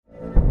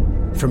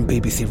From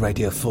BBC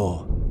Radio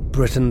 4,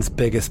 Britain's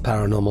biggest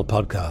paranormal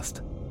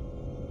podcast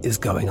is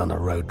going on a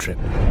road trip.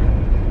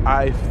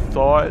 I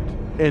thought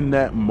in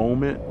that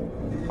moment,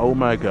 oh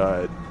my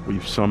God,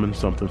 we've summoned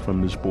something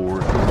from this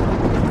board.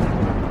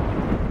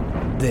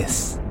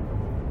 This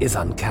is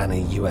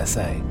Uncanny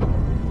USA.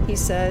 He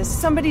says,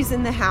 somebody's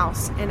in the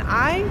house, and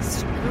I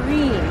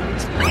screamed.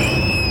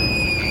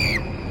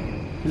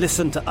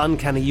 Listen to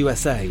Uncanny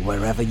USA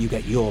wherever you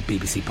get your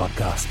BBC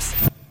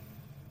podcasts,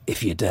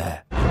 if you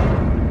dare.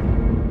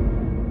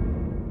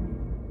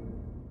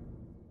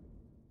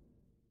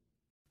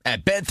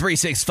 At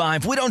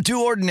Bet365, we don't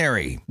do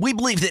ordinary. We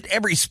believe that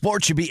every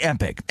sport should be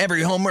epic.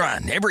 Every home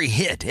run, every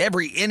hit,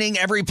 every inning,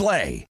 every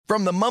play.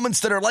 From the moments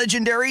that are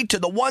legendary to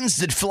the ones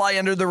that fly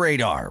under the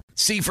radar.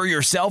 See for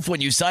yourself when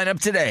you sign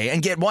up today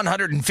and get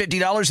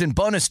 $150 in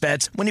bonus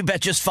bets when you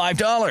bet just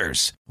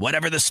 $5.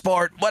 Whatever the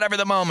sport, whatever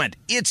the moment,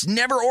 it's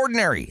never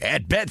ordinary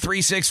at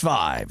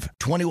Bet365.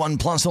 21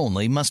 plus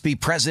only. Must be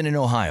present in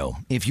Ohio.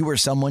 If you or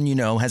someone you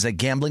know has a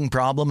gambling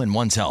problem and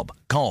wants help,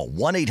 call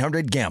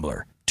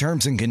 1-800-GAMBLER.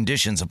 Terms and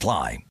conditions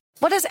apply.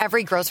 What does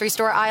every grocery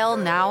store aisle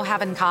now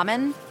have in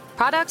common?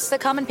 Products that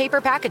come in paper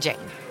packaging.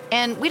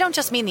 And we don't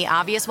just mean the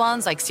obvious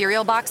ones like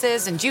cereal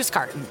boxes and juice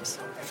cartons.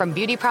 From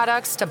beauty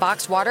products to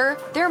boxed water,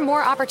 there are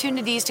more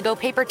opportunities to go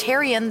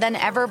papertarian than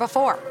ever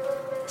before.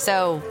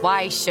 So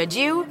why should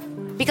you?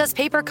 Because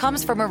paper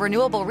comes from a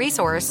renewable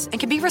resource and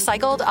can be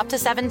recycled up to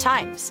 7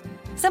 times.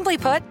 Simply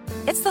put,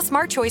 it's the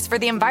smart choice for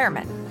the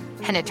environment.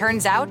 And it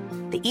turns out,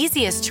 the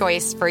easiest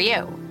choice for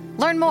you.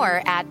 Learn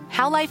more at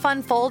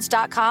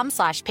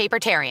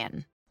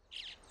howlifeunfolds.com/papertarian.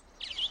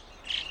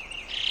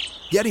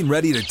 Getting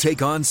ready to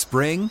take on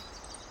spring?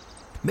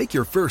 Make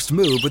your first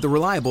move with the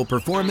reliable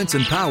performance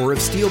and power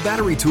of Steel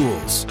battery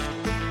tools.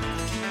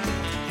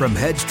 From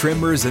hedge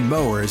trimmers and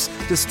mowers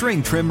to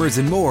string trimmers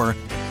and more,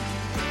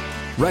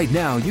 right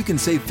now you can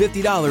save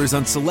 $50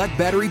 on select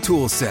battery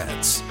tool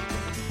sets.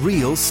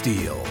 Real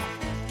Steel.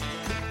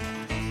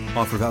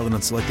 Offer valid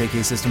on select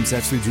AK system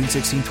sets through June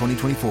 16,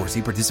 2024.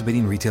 See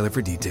participating retailer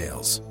for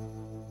details.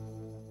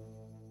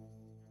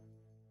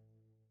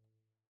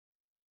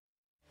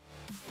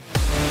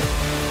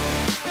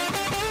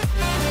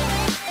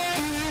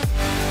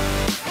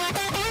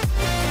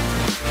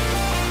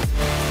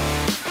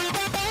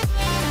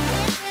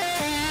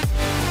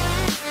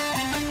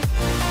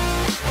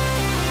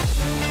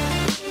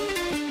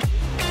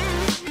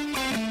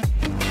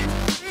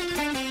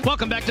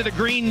 Welcome back to the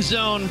Green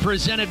Zone,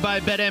 presented by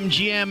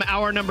BetMGM.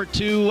 Hour number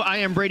 2. I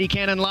am Brady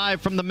Cannon, live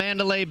from the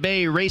Mandalay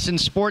Bay Racing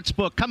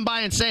Sportsbook. Come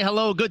by and say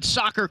hello. Good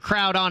soccer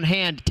crowd on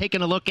hand.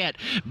 Taking a look at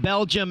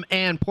Belgium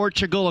and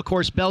Portugal. Of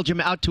course, Belgium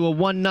out to a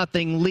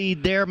 1-0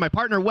 lead there. My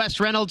partner,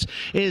 Wes Reynolds,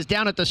 is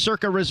down at the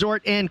Circa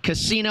Resort and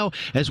Casino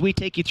as we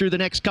take you through the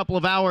next couple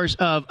of hours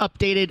of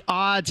updated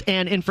odds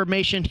and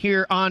information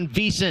here on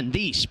VSiN,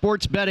 the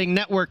sports betting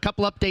network.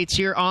 Couple updates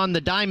here on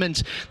the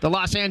Diamonds. The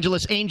Los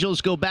Angeles Angels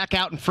go back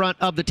out in front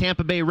of the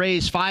Tampa Bay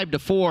Rays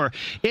 5-4.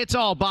 It's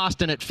all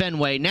Boston at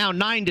Fenway. Now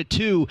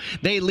 9-2.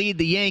 They lead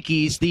the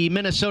Yankees. The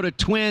Minnesota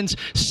Twins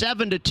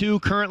 7-2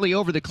 currently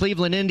over the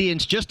Cleveland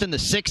Indians, just in the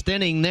 6th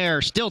inning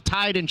there. Still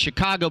tied in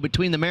Chicago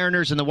between the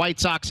Mariners and the White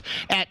Sox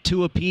at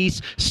 2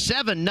 apiece.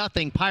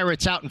 7-0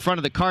 Pirates out in front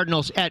of the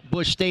Cardinals at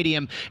Busch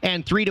Stadium.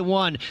 And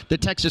 3-1 the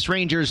Texas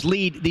Rangers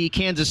lead the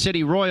Kansas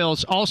City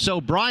Royals.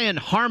 Also, Brian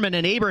Harman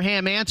and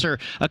Abraham Answer,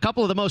 a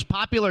couple of the most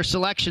popular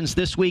selections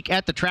this week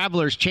at the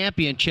Travelers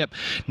Championship.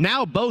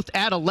 Now both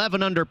at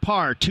 11 under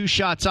par, 2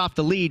 shots off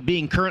the lead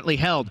being currently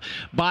held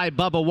by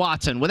Bubba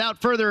Watson.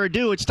 Without further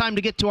ado, it's time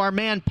to get to our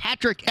man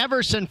Patrick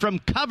Everson from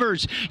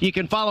Covers. You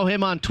can follow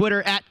him on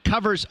Twitter at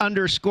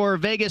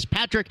Covers_Vegas.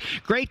 Patrick,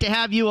 great to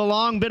have you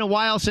along. Been a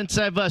while since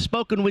I've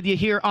spoken with you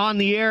here on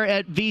the air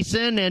at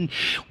VSiN, and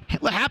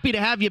happy to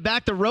have you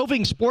back. The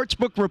roving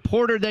sportsbook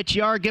reporter that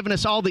you are, giving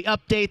us all the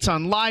updates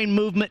on line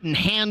movement and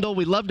handle.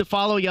 We love to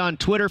follow you on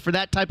Twitter for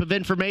that type of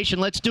information.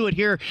 Let's do it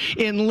here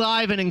in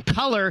live and in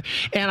color.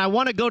 And I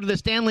want to go to the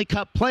Stanley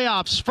Cup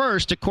playoffs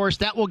first. Of course,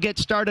 that will get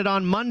started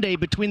on Monday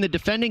between the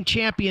defending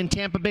champion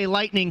Tampa Bay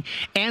Lightning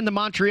and the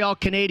Montreal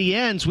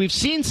Canadiens. We've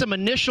seen some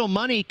initial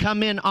money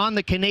come in on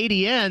the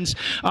Canadiens.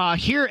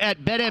 Here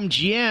at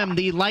BetMGM,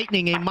 the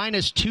Lightning a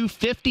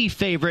 -250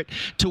 favorite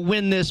to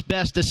win this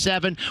best of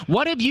 7.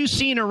 What have you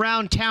seen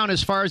around town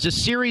as far as the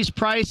series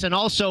price and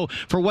also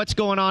for what's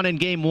going on in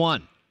Game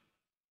 1?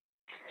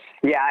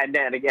 Yeah, and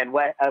then again,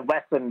 Wes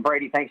and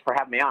Brady, thanks for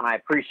having me on. I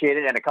appreciate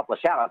it. And a couple of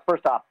shout-outs.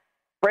 First off,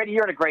 Brady,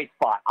 you're in a great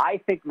spot. I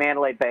think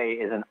Mandalay Bay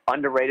is an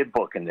underrated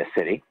book in this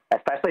city,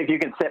 especially if you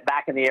can sit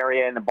back in the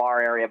area, in the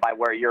bar area by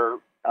where your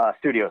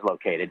studio is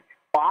located.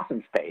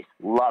 Awesome space.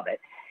 Love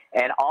it.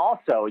 And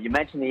also, you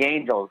mentioned the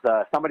Angels.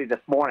 Somebody this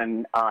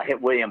morning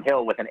hit William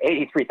Hill with an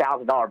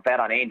 $83,000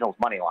 bet on Angels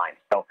money line.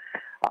 So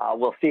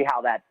we'll see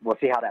how that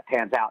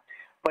pans out.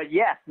 But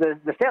yes, the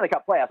Stanley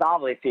Cup playoffs,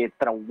 obviously, it's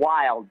been a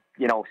wild,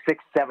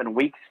 6-7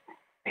 weeks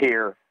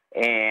here.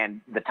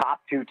 And the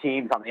top 2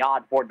 teams on the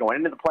odds board going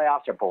into the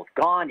playoffs are both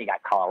gone. You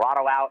got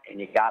Colorado out,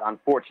 and you got,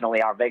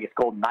 unfortunately, our Vegas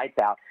Golden Knights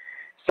out.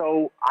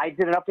 So I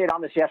did an update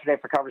on this yesterday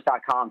for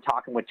Covers.com,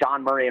 talking with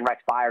John Murray and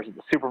Rex Byers at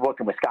the Superbook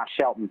and with Scott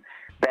Shelton,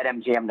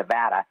 BetMGM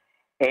Nevada.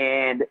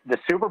 And the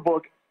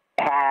Superbook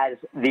has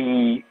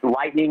the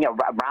Lightning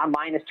around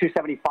minus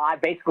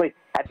 275. Basically,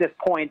 at this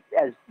point,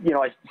 as you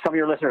know, as some of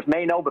your listeners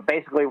may know, but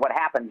basically what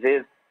happens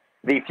is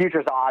the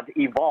futures odds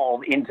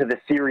evolve into the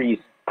series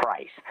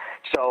price.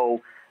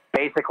 So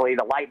basically,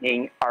 the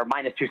Lightning are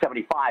minus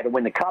 275 to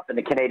win the Cup, and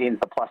the Canadians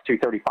the plus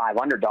 235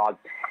 underdog.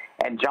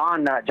 And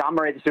John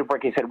Murray at the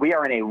Superbook, he said, we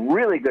are in a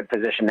really good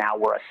position now.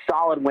 We're a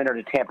solid winner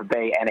to Tampa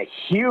Bay and a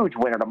huge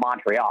winner to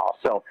Montreal.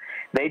 So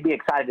they'd be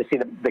excited to see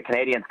the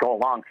Canadians go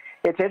along.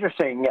 It's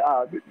interesting,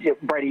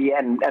 Brady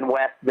and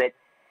Wes, that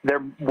there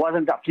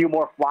wasn't a few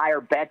more flyer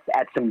bets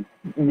at some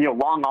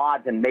long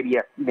odds, and maybe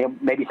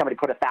somebody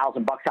put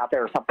 $1,000 out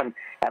there or something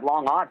at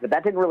long odds, but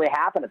that didn't really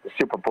happen at the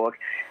Superbook.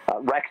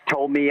 Rex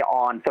told me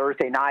on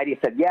Thursday night, he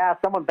said, yeah,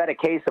 someone bet a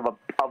case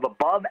of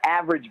above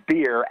average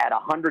beer at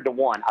 100 to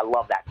 1. I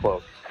love that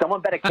quote.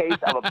 Someone bet a case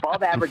of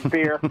above average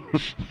beer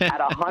at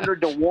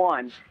 100 to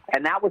 1,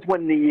 and that was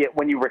when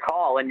you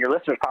recall, and your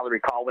listeners probably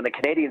recall, when the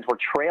Canadians were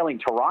trailing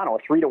Toronto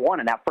 3 to 1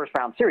 in that first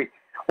round series.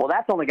 Well,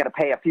 that's only going to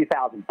pay a few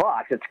 $1,000.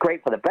 It's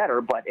great for the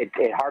bettor, but it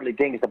hardly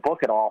dings the book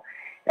at all.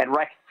 And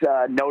Rex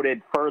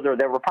noted further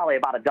there were probably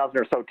about a dozen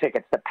or so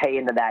tickets that pay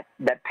into that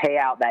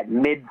payout, that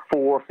mid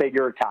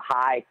four-figure to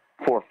high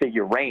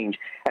four-figure range.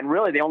 And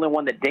really the only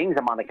one that dings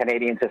them on the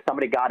Canadians is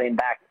somebody got in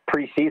back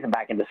preseason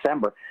back in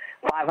December,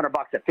 $500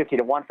 at 50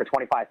 to 1 for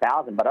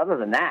 $25,000. But other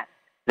than that,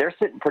 they're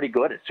sitting pretty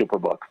good at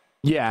Superbook.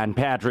 Yeah, and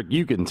Patrick,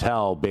 you can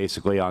tell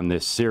basically on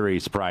this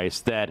series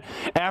price that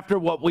after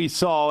what we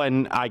saw,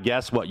 and I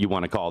guess what you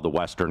want to call the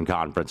Western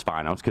Conference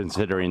Finals,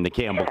 considering the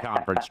Campbell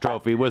Conference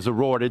Trophy was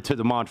awarded to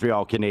the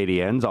Montreal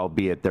Canadiens,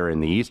 albeit they're in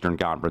the Eastern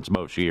Conference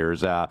most years.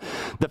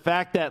 The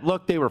fact that,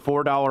 look, they were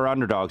 $4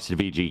 underdogs to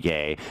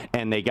VGK,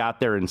 and they got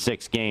there in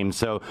 6 games.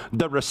 So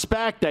the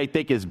respect, I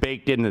think, is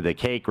baked into the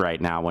cake right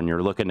now when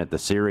you're looking at the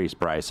series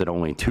price at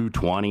only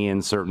 $220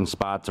 in certain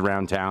spots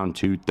around town,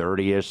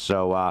 $230-ish.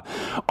 So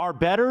our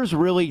bettors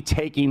really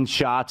taking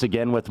shots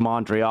again with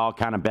Montreal,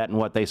 kind of betting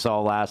what they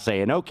saw last,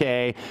 saying,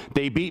 okay,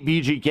 they beat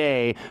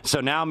VGK, so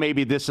now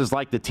maybe this is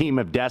like the team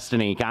of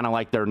destiny, kind of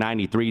like their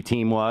 93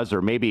 team was, or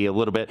maybe a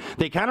little bit.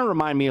 They kind of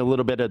remind me a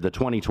little bit of the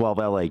 2012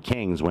 LA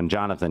Kings when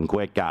Jonathan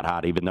Quick got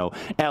hot, even though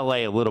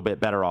LA a little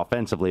bit better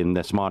offensively than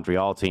this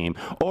Montreal team.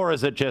 Or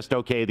is it just,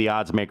 okay, the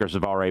odds makers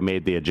have already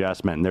made the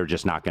adjustment and they're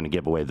just not going to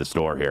give away the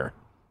store here?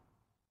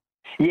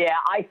 Yeah,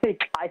 I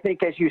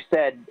think as you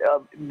said,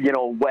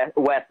 Wes,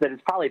 that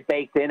it's probably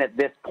baked in at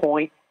this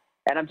point.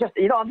 And I'm just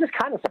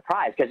kind of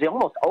surprised because you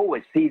almost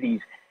always see these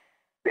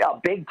a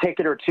big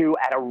ticket or two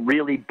at a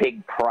really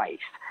big price.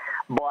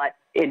 But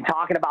in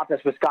talking about this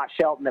with Scott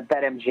Shelton at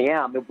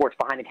BetMGM, who works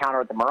behind the counter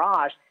at the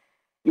Mirage,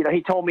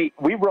 he told me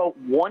we wrote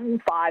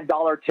one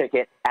 $5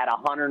 ticket at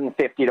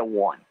 150 to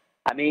 1.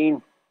 I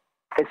mean,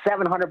 it's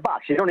 $700.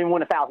 You don't even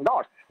win $1,000.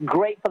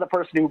 Great for the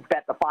person who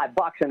bet the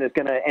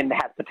 $5 and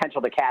has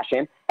potential to cash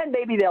in, and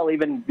maybe they'll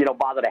even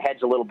bother to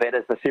hedge a little bit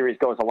as the series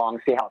goes along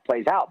and see how it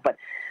plays out. But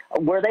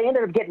where they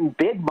ended up getting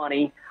big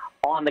money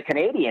on the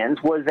Canadians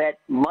was at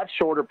much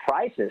shorter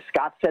prices.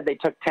 Scott said they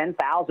took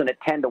 $10,000 at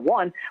 10 to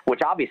 1,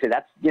 which obviously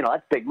that's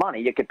big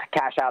money. You could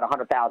cash out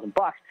 $100,000,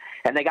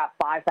 and they got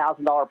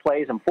 $5,000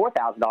 plays and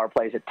 $4,000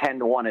 plays at 10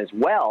 to 1 as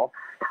well.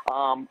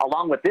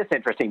 Along with this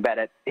interesting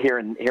bet here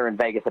in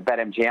Vegas at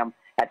BetMGM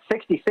at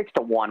 66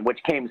 to 1, which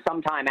came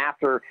sometime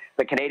after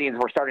the Canadians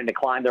were starting to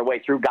climb their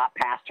way through, got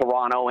past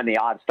Toronto, and the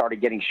odds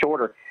started getting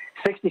shorter.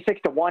 66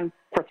 to 1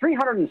 for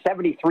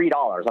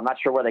 $373. I'm not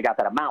sure where they got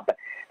that amount, but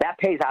that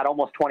pays out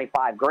almost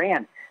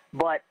 $25,000.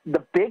 But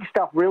the big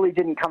stuff really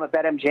didn't come at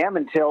BetMGM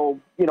until,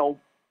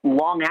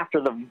 long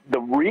after the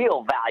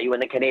real value in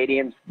the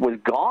Canadians was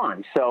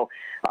gone. So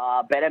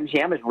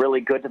BetMGM is really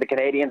good to the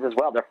Canadians as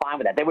well. They're fine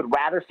with that. They would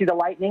rather see the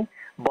Lightning,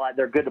 but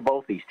they're good to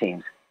both these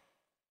teams.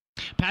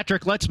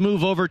 Patrick, let's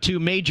move over to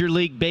Major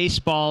League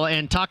Baseball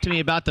and talk to me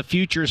about the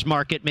futures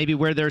market, maybe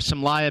where there's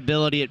some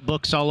liability at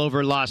books all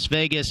over Las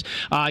Vegas.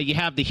 You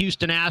have the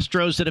Houston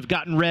Astros that have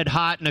gotten red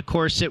hot, and, of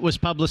course, it was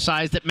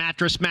publicized that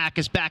Mattress Mac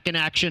is back in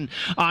action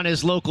on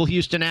his local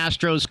Houston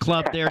Astros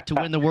club there to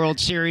win the World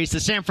Series. The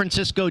San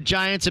Francisco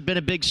Giants have been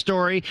a big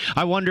story.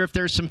 I wonder if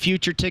there's some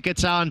future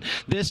tickets on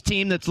this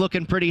team that's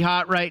looking pretty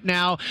hot right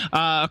now.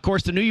 Of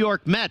course, the New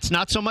York Mets,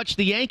 not so much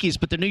the Yankees,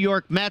 but the New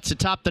York Mets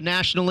atop the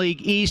National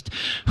League East.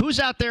 Who's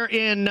out there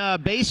in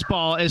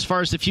baseball as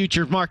far as the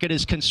future market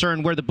is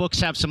concerned where the books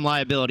have some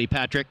liability,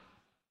 Patrick?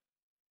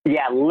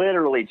 Yeah,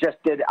 literally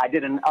I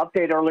did an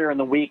update earlier in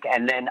the week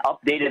and then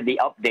updated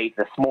the update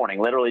this morning,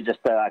 literally just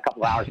a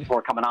couple of hours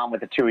before coming on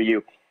with the two of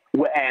you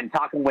and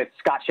talking with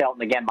Scott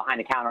Shelton again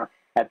behind the counter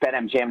at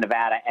BetMGM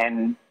Nevada.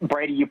 And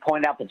Brady, you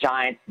pointed out the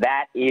Giants.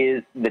 That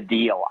is the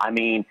deal. I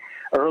mean,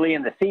 early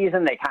in the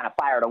season, they kind of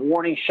fired a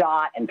warning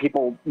shot and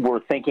people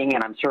were thinking,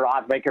 and I'm sure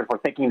odds makers were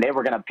thinking they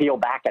were going to peel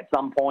back at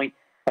some point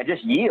and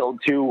just yield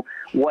to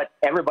what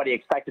everybody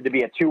expected to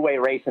be a two-way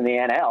race in the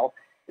NL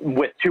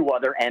with two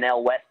other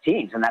NL West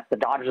teams, and that's the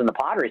Dodgers and the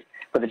Padres.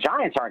 But the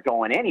Giants aren't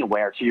going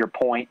anywhere, to your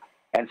point.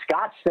 And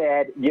Scott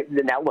said,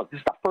 now look, this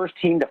is the first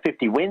team to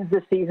 50 wins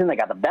this season. They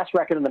got the best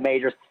record in the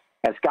majors.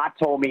 And Scott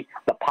told me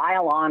the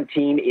pile-on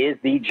team is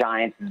the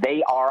Giants.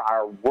 They are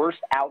our worst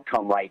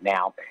outcome right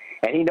now.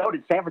 And he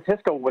noted San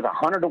Francisco was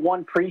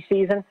 100-1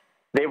 preseason.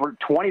 They were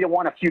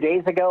 20-1 a few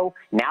days ago.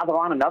 Now they're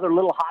on another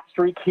little hot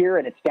streak here,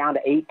 and it's down to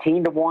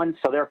 18-1.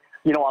 So they're,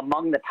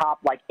 among the top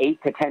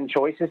 8 to 10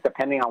 choices,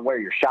 depending on where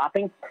you're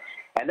shopping.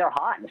 And they're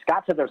hot. And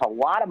Scott said there's a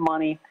lot of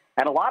money.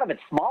 And a lot of it's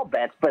small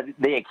bets, but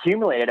they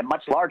accumulated at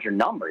much larger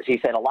numbers. He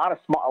said a lot of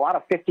 $50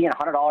 and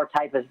 $100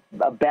 type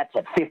of bets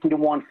at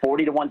 50-1,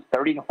 40-1,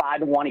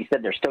 35-1. He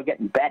said they're still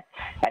getting bet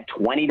at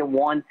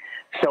 20-1.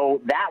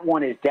 So that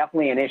one is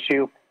definitely an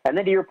issue. And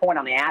then to your point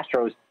on the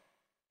Astros,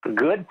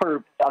 good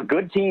for a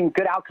good team,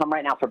 good outcome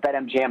right now for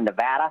BetMGM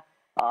Nevada.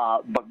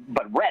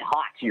 But red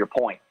hot to your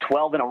point,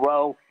 12 in a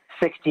row,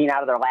 16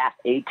 out of their last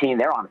 18.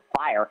 They're on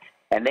fire,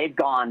 and they've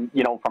gone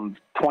from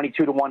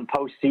 22-1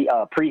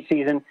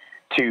 preseason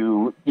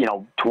to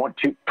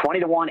 20-1,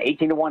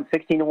 18-1,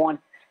 16-1,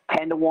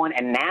 10-1,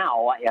 and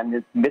now in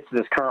the midst of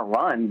this current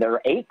run,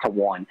 they're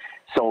 8-1.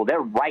 So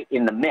they're right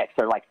in the mix.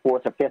 They're like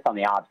 4th or 5th on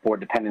the odds board,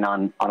 depending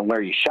on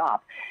where you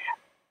shop.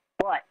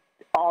 But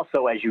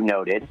also, as you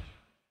noted,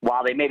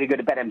 while they may be good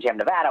at BetMGM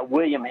Nevada,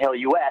 William Hill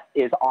US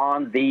is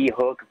on the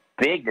hook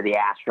big to the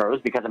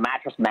Astros because of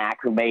Mattress Mac,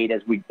 who made,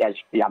 as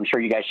I'm sure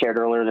you guys shared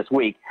earlier this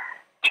week,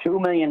 $2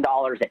 million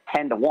at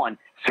 10-1.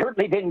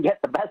 Certainly didn't get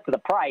the best of the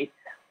price,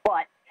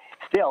 but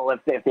still,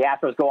 if the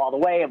Astros go all the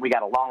way, and we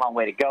got a long, long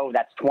way to go,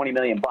 that's $20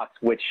 million,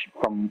 which,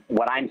 from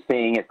what I'm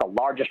seeing, is the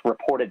largest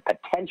reported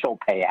potential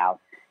payout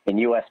in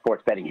U.S.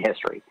 sports betting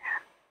history.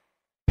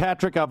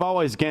 Patrick, I've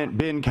always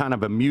been kind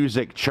of a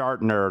music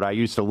chart nerd. I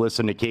used to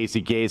listen to Casey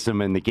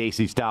Kasem and the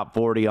Casey's Top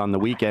 40 on the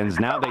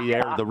weekends. Now they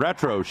air the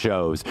retro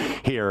shows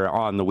here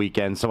on the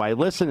weekends, so I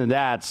listen to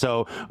that.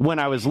 So when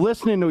I was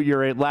listening to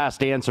your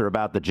last answer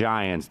about the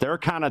Giants, they're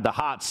kind of the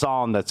hot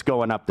song that's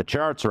going up the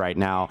charts right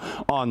now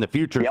on the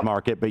futures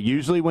market. But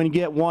usually when you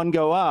get one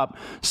go up,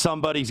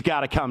 somebody's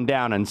got to come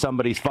down, and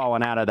somebody's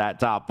falling out of that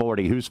top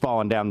 40. Who's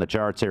falling down the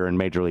charts here in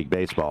Major League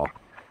Baseball?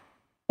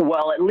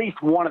 Well, at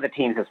least one of the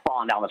teams has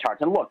fallen down the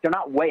charts. And look, they're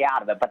not way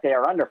out of it, but they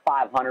are under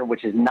 500,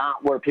 which is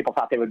not where people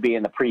thought they would be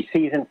in the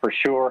preseason for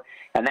sure,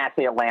 and that's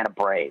the Atlanta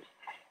Braves.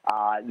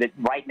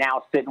 Right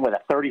now sitting with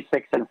a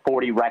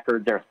 36-40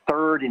 record. They're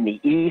third in the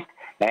East.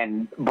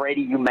 And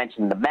Brady, you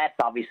mentioned the Mets.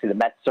 Obviously, the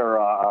Mets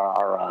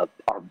are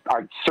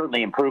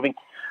certainly improving.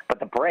 But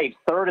the Braves,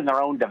 third in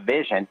their own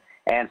division.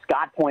 And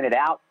Scott pointed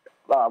out,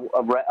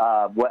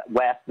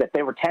 Wes, that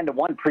they were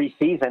 10-1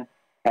 preseason,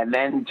 and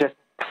then just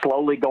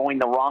slowly going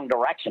the wrong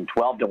direction,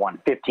 12-1,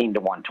 15-1,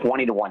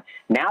 20-1.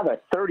 Now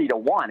they're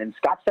 30-1. And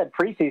Scott said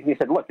preseason, he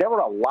said, look, there were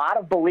a lot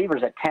of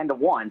believers at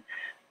 10-1.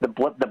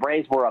 The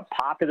Braves were a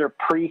popular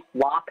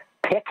pre-flop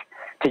pick,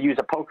 to use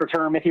a poker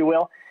term, if you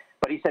will.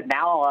 But he said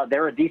now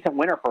they're a decent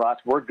winner for us.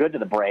 We're good to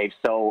the Braves.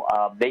 So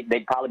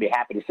they'd probably be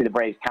happy to see the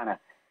Braves kind of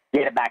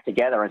get it back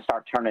together and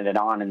start turning it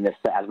on in this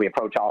as we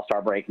approach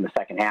All-Star break in the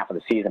second half of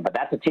the season. But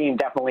that's a team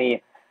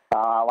definitely –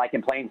 like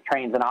in planes,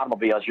 trains, and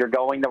automobiles, you're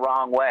going the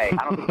wrong way.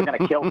 I don't think they're going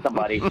to kill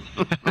somebody,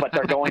 but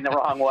they're going the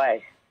wrong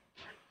way.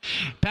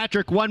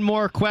 Patrick, one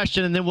more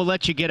question, and then we'll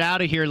let you get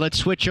out of here. Let's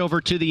switch over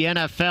to the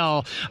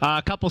NFL.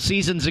 A couple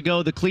seasons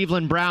ago, the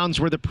Cleveland Browns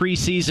were the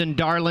preseason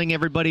darling.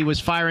 Everybody was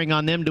firing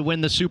on them to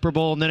win the Super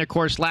Bowl. And then, of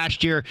course,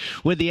 last year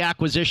with the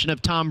acquisition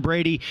of Tom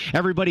Brady,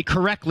 everybody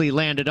correctly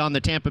landed on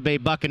the Tampa Bay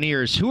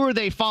Buccaneers. Who are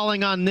they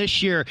falling on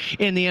this year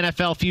in the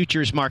NFL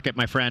futures market,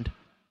 my friend?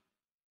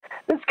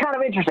 This is kind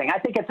of interesting. I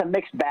think it's a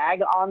mixed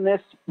bag on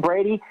this,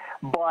 Brady,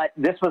 but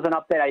this was an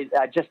update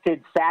I just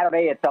did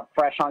Saturday. It's up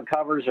fresh on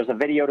covers. There's a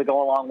video to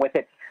go along with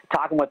it,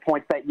 talking with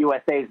PointsBet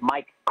USA's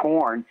Mike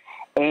Korn.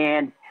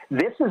 And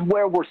this is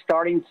where we're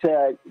starting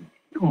to,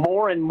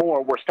 more and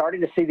more, we're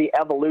starting to see the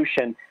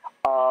evolution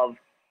of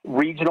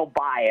regional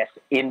bias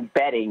in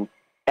betting,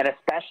 and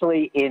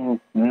especially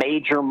in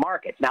major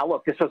markets. Now,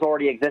 look, this was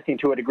already existing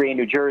to a degree in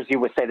New Jersey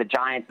with, say, the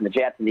Giants and the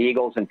Jets and the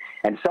Eagles and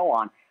so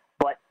on.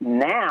 But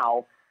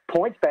now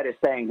PointsBet is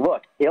saying,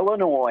 look,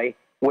 Illinois,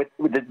 with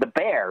the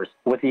Bears,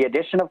 with the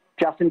addition of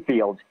Justin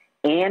Fields,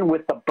 and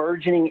with the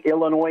burgeoning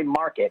Illinois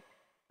market,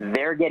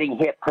 they're getting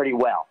hit pretty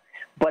well.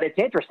 But it's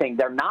interesting.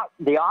 They're not,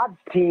 the odds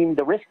team,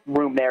 the risk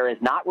room there is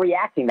not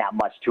reacting that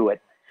much to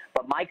it.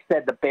 But Mike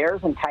said the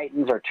Bears and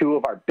Titans are two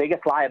of our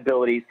biggest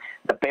liabilities.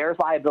 The Bears'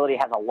 liability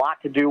has a lot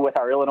to do with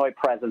our Illinois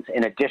presence,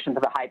 in addition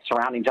to the hype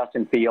surrounding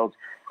Justin Fields.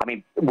 I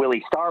mean, will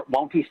he start?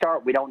 Won't he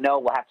start? We don't know.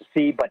 We'll have to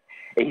see. But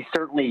he's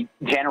certainly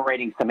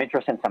generating some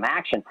interest and some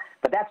action.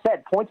 But that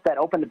said, PointsBet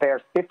opened the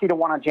Bears 50-1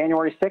 on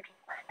January 6th.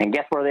 And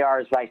guess where they are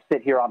as I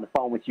sit here on the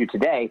phone with you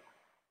today?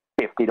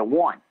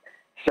 50-1.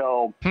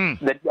 So,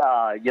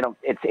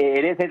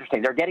 it is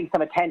interesting. They're getting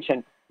some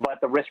attention, but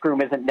the risk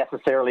room isn't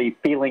necessarily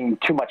feeling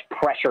too much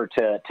pressure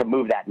to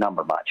move that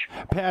number much.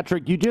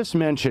 Patrick, you just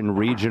mentioned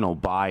regional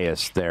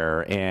bias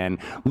there. And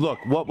look,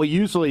 what we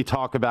usually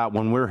talk about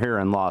when we're here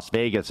in Las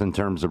Vegas in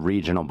terms of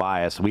regional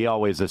bias, we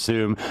always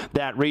assume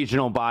that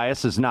regional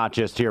bias is not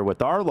just here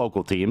with our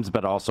local teams,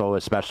 but also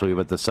especially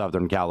with the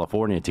Southern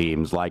California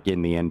teams, like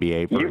in the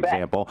NBA, for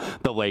example,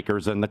 the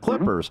Lakers and the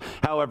Clippers.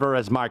 However,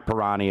 as Mike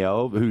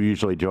Peranio, who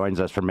usually joins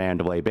us from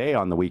Mandalay Bay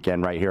on the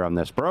weekend right here on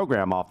this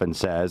program, often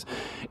says,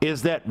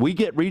 is that we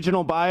get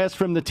regional bias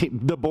from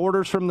the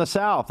borders from the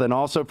South and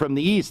also from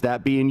the East,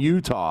 that being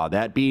Utah,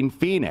 that being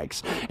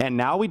Phoenix. And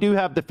now we do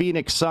have the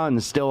Phoenix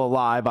Suns still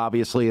alive,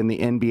 obviously, in the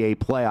NBA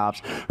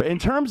playoffs. But in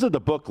terms of the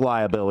book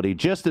liability,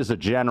 just as a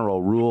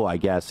general rule, I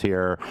guess,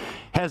 here,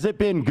 has it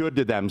been good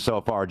to them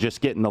so far,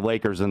 just getting the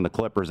Lakers and the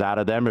Clippers out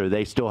of them, or do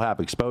they still have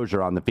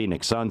exposure on the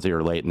Phoenix Suns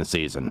here late in the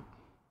season?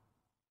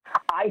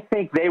 I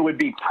think they would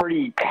be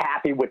pretty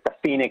happy with the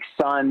Phoenix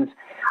Suns.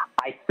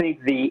 I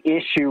think the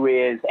issue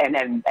is,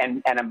 and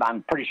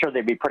I'm pretty sure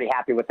they'd be pretty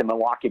happy with the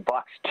Milwaukee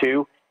Bucks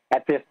too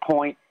at this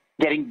point.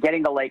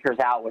 Getting the Lakers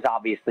out was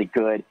obviously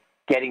good.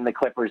 Getting the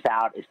Clippers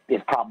out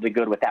is probably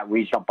good with that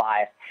regional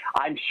bias.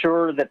 I'm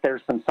sure that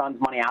there's some Suns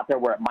money out there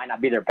where it might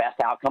not be their best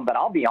outcome, but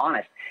I'll be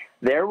honest,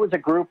 there was a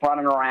group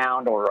running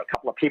around, or a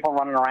couple of people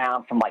running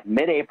around from like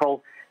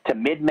mid-April to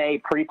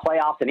mid-May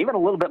pre-playoffs, and even a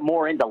little bit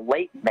more into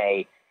late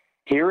May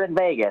here in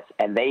Vegas,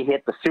 and they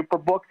hit the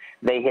Superbook,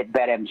 they hit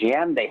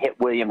BetMGM, they hit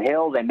William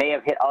Hill, they may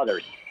have hit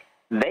others.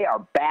 They are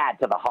bad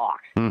to the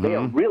Hawks. Mm-hmm. They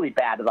are really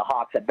bad to the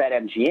Hawks at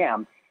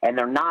BetMGM, and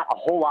they're not a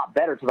whole lot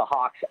better to the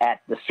Hawks at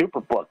the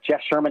Superbook.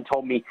 Jeff Sherman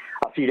told me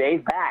a few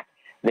days back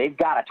they've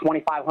got a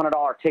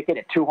 $2,500 ticket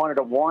at 200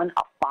 to 1,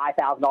 a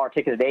 $5,000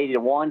 ticket at 80 to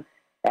 1,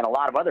 and a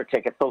lot of other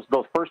tickets. Those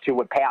first two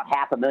would pay out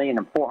 $500,000 and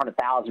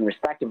 $400,000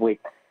 respectively.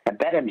 And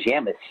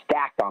BetMGM is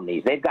stacked on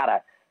these. They've got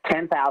a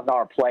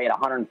 $10,000 play at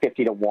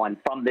 150 to 1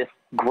 from this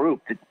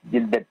group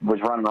that was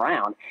running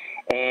around,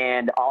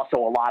 and also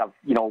a lot of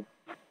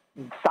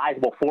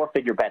sizable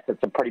four-figure bets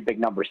at some pretty big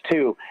numbers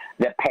too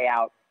that pay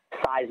out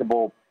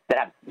that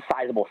have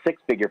sizable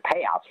six-figure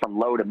payouts from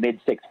low to mid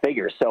six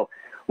figures. So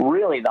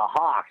really, the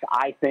Hawks,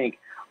 I think,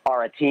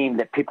 are a team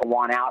that people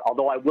want out.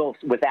 Although I will,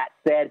 with that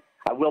said,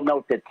 I will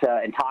note that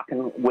in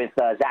talking with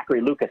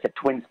Zachary Lucas at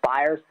Twin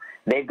Spires,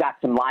 they've got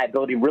some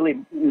liability,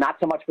 really not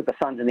so much with the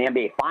Suns in the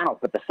NBA Finals,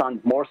 but the Suns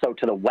more so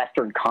to the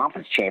Western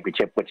Conference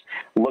Championship, which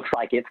looks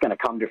like it's going to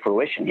come to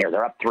fruition here.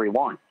 They're up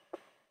 3-1.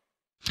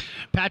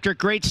 Patrick,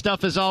 great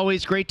stuff as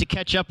always. Great to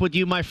catch up with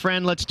you, my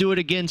friend. Let's do it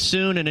again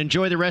soon, and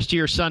enjoy the rest of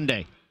your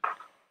Sunday.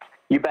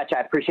 You betcha.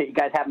 I appreciate you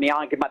guys having me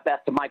on. Give my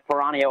best to Mike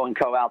Peranio and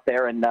co out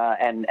there, and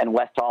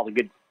West to all the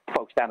good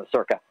folks down at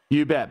Circa.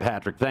 You bet,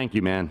 Patrick. Thank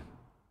you, man.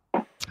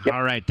 Yep.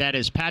 All right, that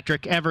is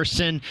Patrick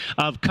Everson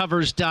of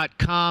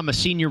Covers.com, a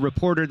senior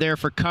reporter there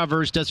for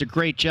Covers, does a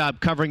great job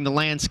covering the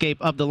landscape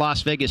of the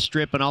Las Vegas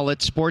Strip and all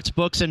its sports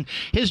books. And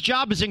his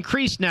job has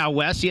increased now,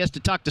 Wes. He has to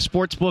talk to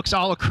sports books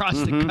all across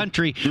the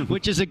country,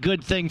 which is a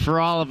good thing for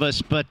all of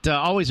us. But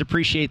always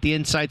appreciate the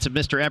insights of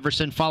Mr.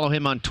 Everson. Follow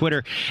him on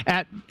Twitter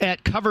at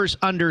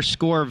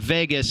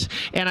Covers_Vegas.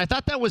 And I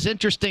thought that was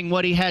interesting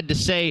what he had to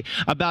say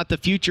about the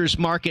futures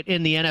market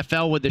in the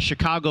NFL with the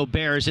Chicago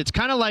Bears. It's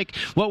kind of like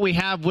what we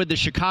have with the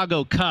Chicago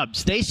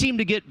Cubs. They seem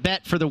to get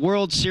bet for the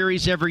World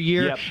Series every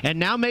year, and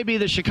now maybe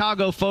the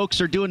Chicago folks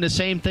are doing the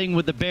same thing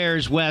with the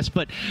Bears, Wes,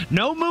 but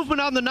no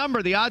movement on the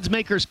number. The odds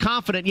maker's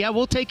confident,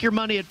 we'll take your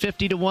money at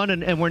 50 to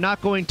 1, and we're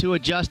not going to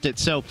adjust it.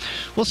 So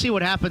we'll see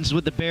what happens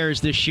with the Bears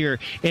this year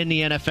in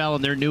the NFL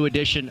and their new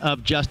addition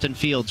of Justin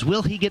Fields.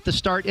 Will he get the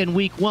start in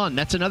Week 1?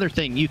 That's another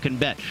thing you can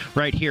bet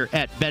right here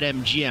at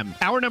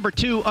BetMGM. Hour number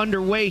 2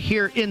 underway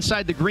here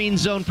inside the Green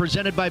Zone,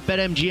 presented by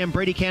BetMGM.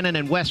 Brady Cannon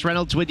and Wes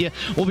Reynolds with you.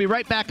 We'll be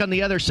right back on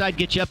the other side,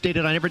 get you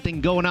updated on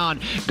everything going on.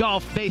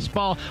 Golf,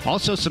 baseball,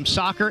 also some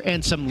soccer,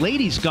 and some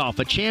ladies golf,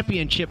 a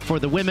championship for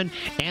the women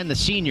and the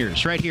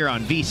seniors right here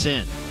on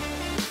VSiN.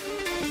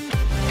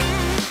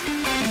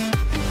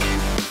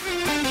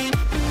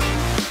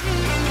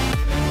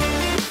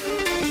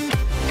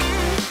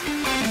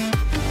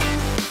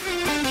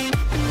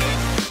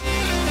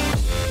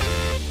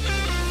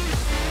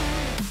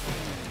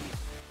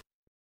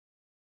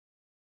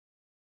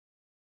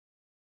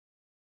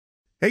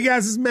 Hey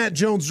guys, this is Matt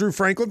Jones, Drew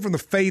Franklin from the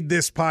Fade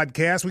This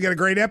podcast. We got a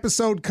great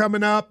episode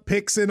coming up,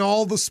 picks in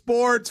all the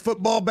sports,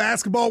 football,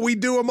 basketball, we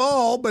do them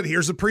all, but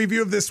here's a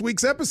preview of this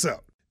week's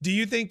episode. Do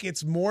you think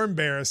it's more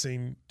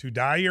embarrassing to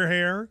dye your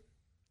hair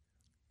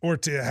or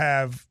to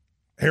have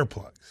hair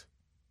plugs?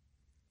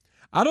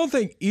 I don't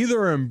think either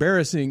are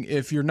embarrassing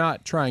if you're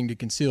not trying to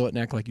conceal it and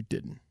act like you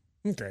didn't.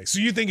 Okay, so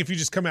you think if you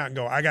just come out and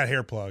go, I got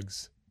hair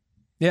plugs.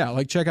 Yeah,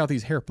 like check out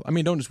these hair plugs. I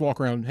mean, don't just walk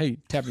around,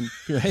 tapping,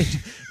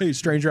 hey,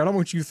 stranger, I don't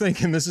want you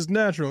thinking this is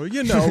natural.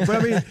 But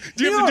I mean,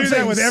 do you have to do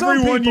that with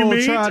everyone you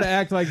meet? Try to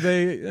act like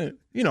they,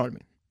 you know what I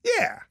mean?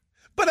 Yeah,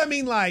 but I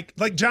mean, like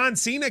John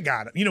Cena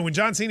got it. When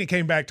John Cena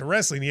came back to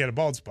wrestling, he had a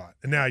bald spot,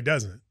 and now he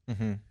doesn't.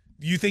 Mm-hmm.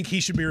 You think he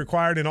should be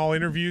required in all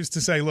interviews to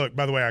say, "Look,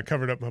 by the way, I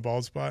covered up my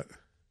bald spot"?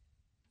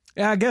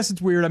 Yeah, I guess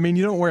it's weird. I mean,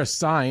 you don't wear a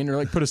sign or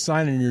like put a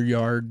sign in your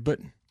yard, but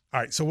All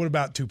right, so what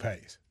about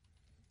toupees?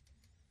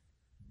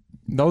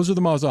 those are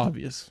the most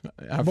obvious.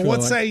 But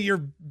let's say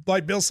you're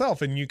like Bill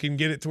Self and you can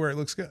get it to where it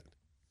looks good.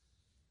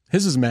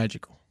 His is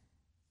magical.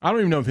 I don't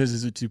even know if his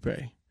is a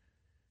toupee.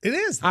 It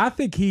is. I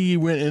think he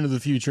went into the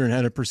future and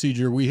had a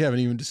procedure we haven't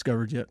even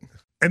discovered yet.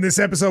 And this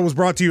episode was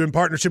brought to you in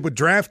partnership with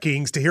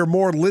DraftKings. To hear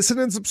more, listen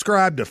and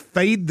subscribe to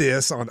Fade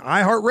This on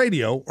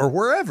iHeartRadio or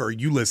wherever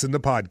you listen to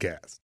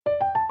podcasts.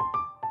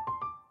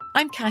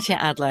 I'm Katya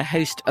Adler,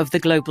 host of The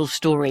Global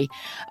Story.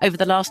 Over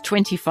the last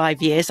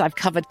 25 years, I've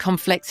covered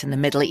conflicts in the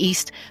Middle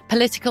East,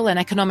 political and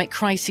economic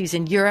crises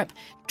in Europe,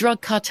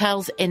 drug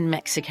cartels in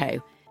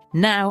Mexico.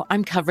 Now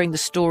I'm covering the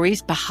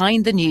stories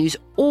behind the news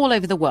all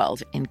over the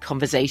world in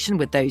conversation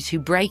with those who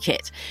break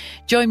it.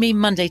 Join me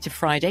Monday to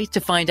Friday to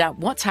find out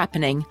what's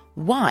happening,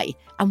 why,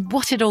 and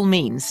what it all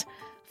means.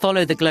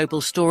 Follow The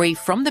Global Story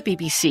from the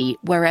BBC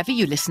wherever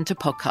you listen to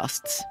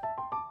podcasts.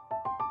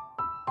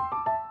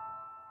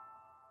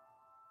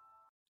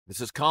 This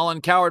is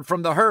Colin Cowherd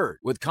from The Herd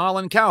with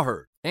Colin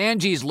Cowherd.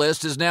 Angie's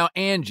List is now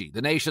Angie,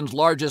 the nation's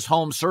largest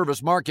home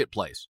service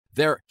marketplace.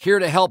 They're here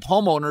to help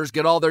homeowners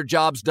get all their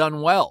jobs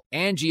done well.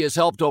 Angie has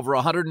helped over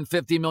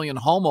 150 million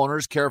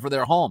homeowners care for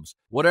their homes.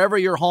 Whatever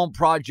your home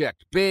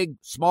project, big,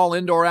 small,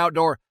 indoor,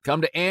 outdoor,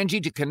 come to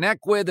Angie to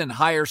connect with and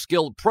hire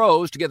skilled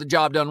pros to get the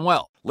job done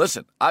well.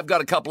 Listen, I've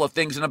got a couple of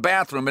things in a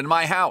bathroom in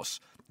my house.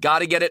 Got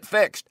to get it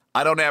fixed.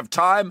 I don't have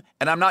time,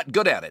 and I'm not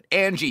good at it.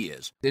 Angie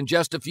is. In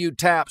just a few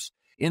taps,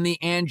 in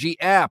the Angie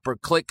app or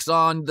clicks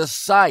on the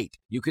site,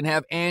 you can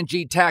have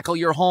Angie tackle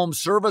your home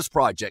service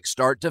project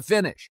start to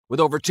finish. With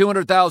over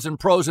 200,000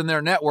 pros in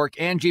their network,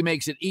 Angie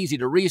makes it easy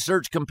to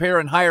research, compare,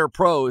 and hire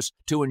pros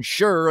to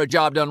ensure a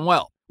job done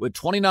well. With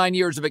 29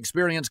 years of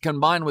experience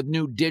combined with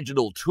new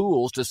digital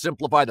tools to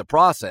simplify the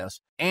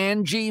process,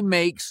 Angie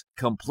makes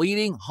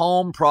completing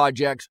home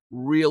projects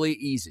really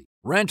easy.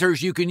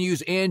 Renters, you can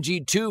use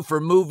Angie too for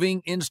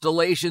moving,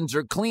 installations,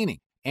 or cleaning.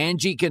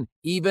 Angie can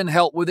even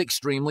help with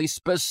extremely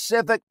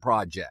specific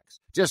projects.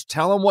 Just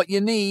tell them what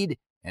you need,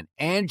 and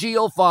Angie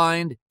will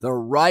find the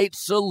right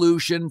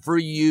solution for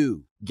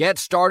you. Get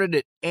started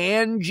at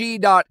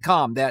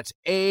Angie.com. That's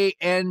ANGI.com,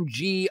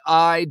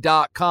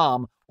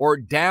 or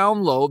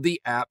download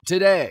the app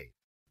today.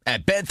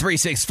 At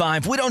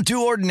Bet365, we don't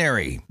do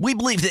ordinary. We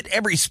believe that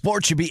every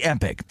sport should be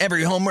epic.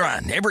 Every home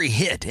run, every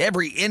hit,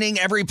 every inning,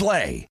 every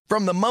play.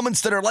 From the moments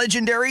that are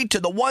legendary to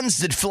the ones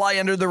that fly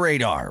under the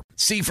radar.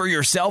 See for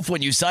yourself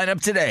when you sign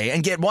up today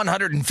and get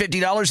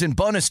 $150 in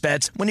bonus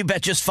bets when you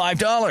bet just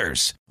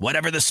 $5.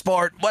 Whatever the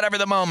sport, whatever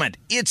the moment,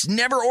 it's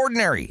never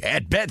ordinary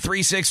at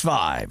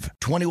Bet365.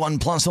 21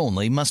 plus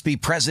only. Must be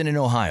present in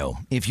Ohio.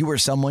 If you or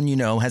someone you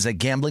know has a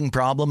gambling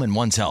problem and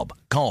wants help,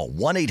 call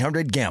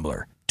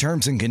 1-800-GAMBLER.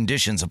 Terms and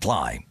conditions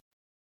apply.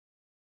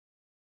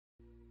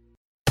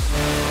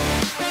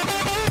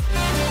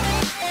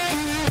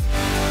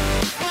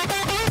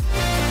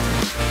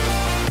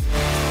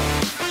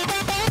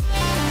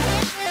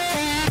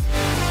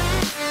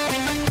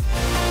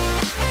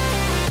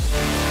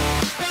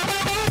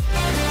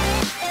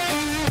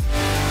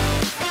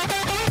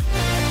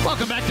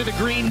 Welcome back to the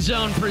Green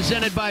Zone,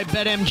 presented by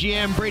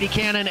BetMGM. Brady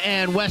Cannon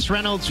and Wes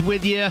Reynolds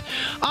with you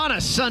on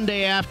a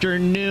Sunday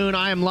afternoon.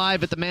 I am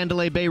live at the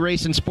Mandalay Bay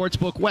Racing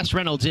Sportsbook. Wes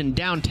Reynolds in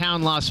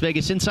downtown Las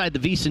Vegas, inside the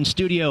VSiN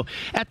studio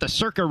at the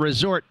Circa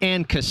Resort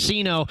and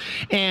Casino.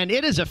 And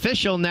it is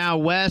official now,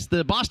 Wes.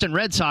 The Boston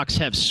Red Sox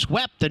have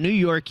swept the New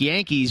York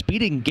Yankees,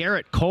 beating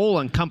Garrett Cole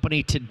and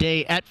company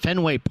today at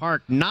Fenway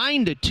Park.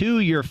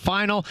 9-2 your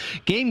final.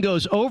 Game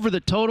goes over the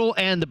total,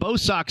 and the Bo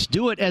Sox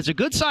do it as a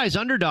good-size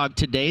underdog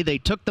today. They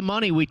took the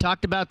money. We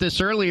talked about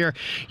this earlier.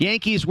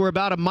 Yankees were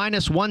about a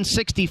minus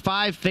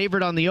 165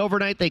 favorite on the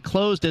overnight. They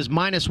closed as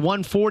minus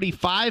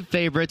 145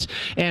 favorites,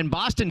 and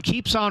Boston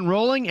keeps on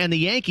rolling, and the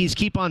Yankees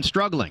keep on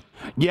struggling.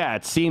 Yeah,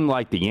 it seemed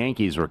like the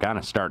Yankees were kind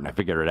of starting to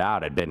figure it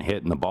out. Had been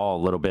hitting the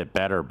ball a little bit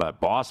better, but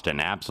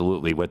Boston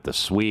absolutely with the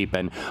sweep.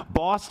 And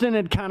Boston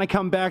had kind of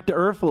come back to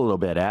earth a little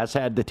bit, as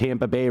had the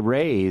Tampa Bay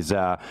Rays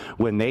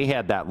when they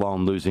had that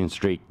lone losing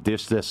streak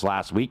this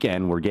last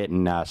weekend. Were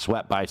getting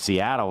swept by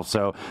Seattle.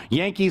 So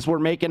Yankees were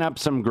making up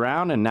some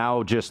ground, and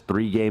now just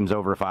 3 games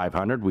over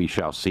 500. We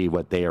shall see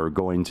what they are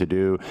going to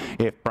do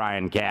if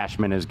Brian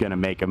Cashman is going to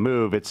make a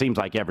move. It seems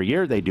like every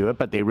year they do it,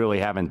 but they really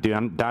haven't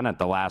done it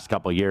the last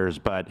couple of years.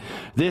 But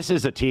this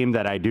is a team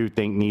that I do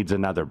think needs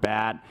another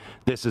bat.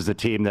 This is a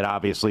team that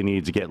obviously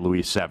needs to get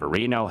Luis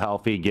Severino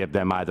healthy, give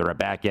them either a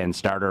back-end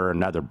starter or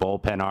another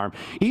bullpen arm.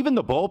 Even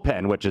the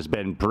bullpen, which has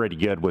been pretty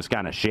good, was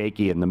kind of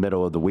shaky in the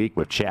middle of the week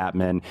with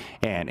Chapman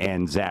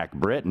and Zach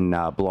Britton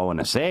blowing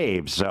a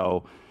save.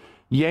 So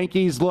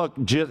Yankees look,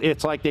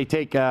 it's like they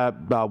take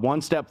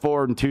one step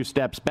forward and 2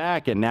 steps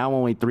back, and now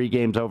only 3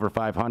 games over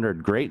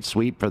 500. Great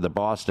sweep for the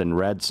Boston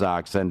Red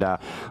Sox. And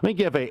let me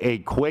give a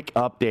quick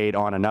update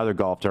on another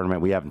golf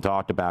tournament we haven't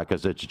talked about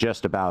because it's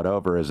just about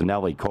over, is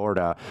Nelly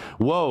Korda.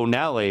 Whoa,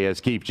 Nelly,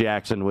 as Keith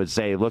Jackson would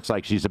say, looks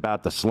like she's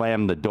about to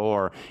slam the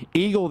door.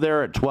 Eagle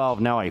there at 12,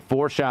 now a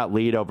 4-shot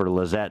lead over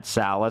Lizette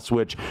Salas,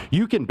 which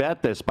you can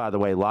bet this, by the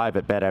way, live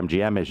at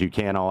BetMGM as you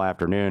can all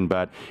afternoon.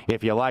 But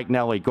if you like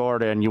Nelly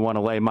Korda and you want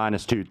to lay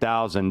minus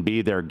 2,000,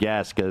 be their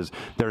guest because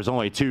there's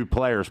only 2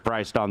 players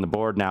priced on the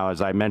board now.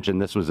 As I mentioned,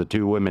 this was a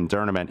 2-women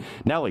tournament.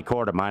 Nelly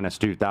Korda minus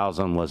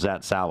 2,000,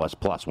 Lizette Salas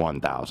plus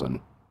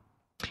 1,000.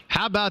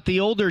 How about the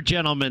older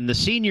gentlemen, the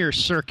senior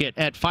circuit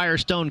at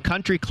Firestone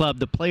Country Club,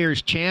 the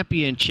Players'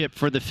 Championship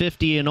for the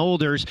 50 and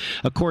olders?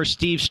 Of course,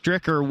 Steve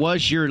Stricker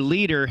was your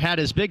leader, had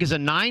as big as a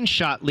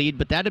 9-shot lead,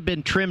 but that had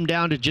been trimmed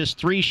down to just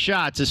 3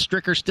 shots. Is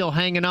Stricker still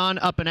hanging on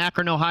up in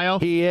Akron, Ohio?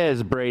 He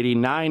is, Brady.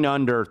 9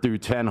 under through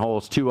 10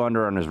 holes, 2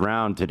 under on his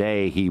round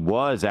today. He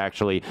was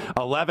actually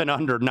 11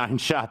 under, 9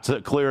 shots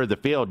clear of the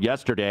field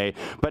yesterday,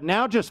 but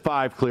now just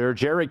 5 clear.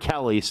 Jerry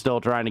Kelly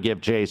still trying to give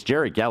chase.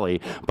 Jerry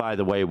Kelly, by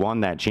the way, won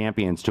that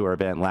Champions Tour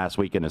event last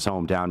week in his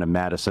hometown in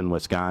Madison,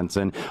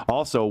 Wisconsin.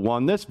 Also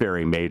won this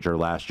very major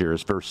last year,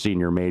 his first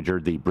senior major,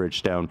 the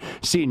Bridgestone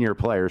Senior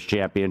Players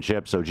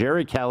Championship. So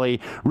Jerry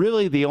Kelly,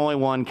 really the only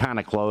one kind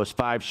of close,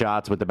 5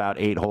 shots with about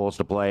 8 holes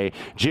to play.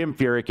 Jim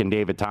Furyk and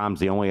David Toms,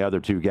 the only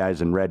other 2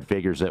 guys in red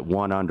figures at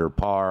 1 under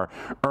par.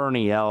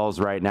 Ernie Els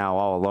right now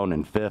all alone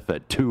in 5th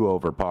at 2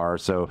 over par.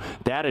 So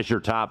that is your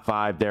top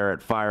 5 there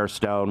at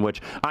Firestone,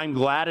 which I'm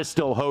glad is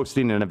still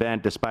hosting an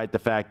event despite the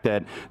fact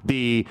that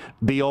the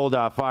old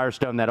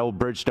Firestone, that old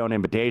Bridgestone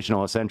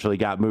Invitational, essentially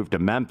got moved to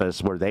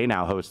Memphis, where they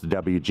now host the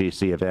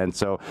WGC event.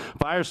 So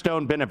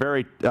Firestone been a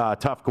very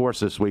tough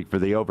course this week for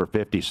the over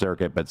 50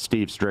 circuit, but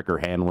Steve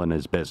Stricker handling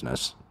his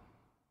business.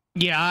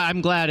 Yeah,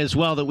 I'm glad as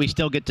well that we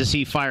still get to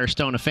see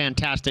Firestone, a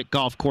fantastic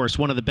golf course,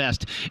 one of the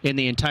best in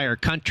the entire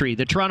country.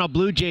 The Toronto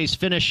Blue Jays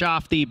finish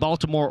off the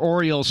Baltimore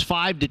Orioles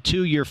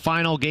 5-2. Your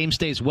final game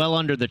stays well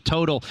under the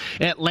total.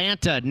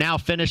 Atlanta now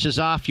finishes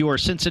off your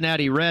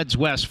Cincinnati Reds,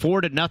 West,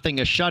 4-0,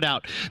 a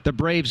shutout. The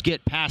Braves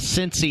get past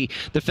Cincy.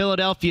 The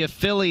Philadelphia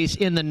Phillies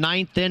in the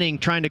 9th inning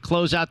trying to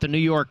close out the New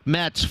York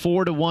Mets,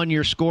 4-1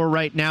 your score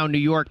right now. New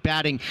York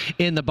batting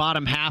in the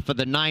bottom half of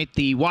the 9th.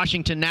 The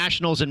Washington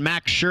Nationals and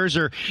Max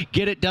Scherzer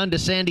get it done to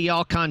Sandy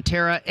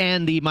Alcantara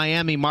and the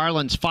Miami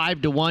Marlins,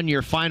 5-1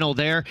 your final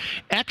there.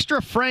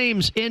 Extra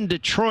frames in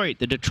Detroit.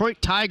 The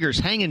Detroit Tigers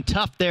hanging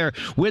tough there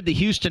with the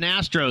Houston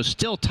Astros,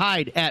 still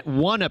tied at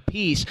 1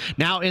 apiece.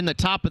 Now in the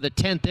top of the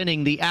 10th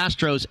inning, the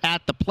Astros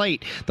at the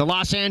plate. The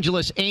Los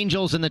Angeles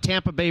Angels and the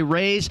Tampa Bay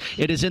Rays,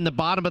 it is in the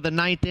bottom of the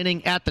 9th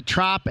inning at the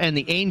Trop, and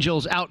the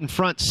Angels out in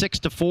front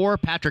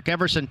 6-4. Patrick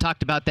Everson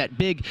talked about that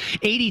big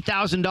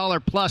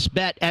 $80,000 plus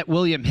bet at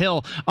William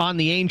Hill on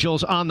the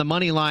Angels on the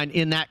money line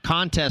in that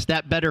contest.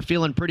 That better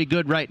feeling pretty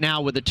good right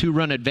now with a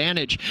 2-run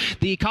advantage.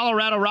 The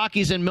Colorado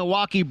Rockies and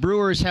Milwaukee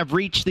Brewers have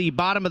reached the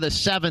bottom of the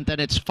 7th, and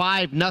it's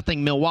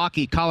 5-0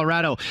 Milwaukee.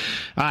 Colorado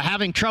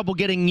having trouble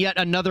getting yet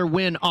another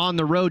win on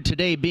the road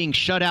today, being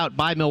shut out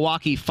by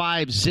Milwaukee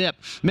 5-0.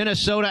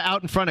 Minnesota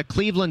out in front of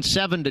Cleveland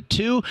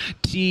 7-2.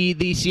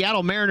 The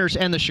Seattle Mariners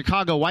and the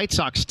Chicago White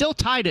Sox still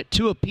tied at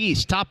 2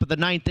 apiece. Top of the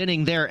 9th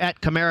inning there at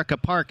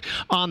Comerica Park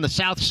on the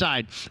south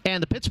side.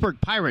 And the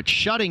Pittsburgh Pirates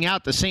shutting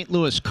out the St.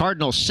 Louis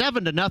Cardinals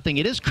 7-0.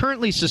 It is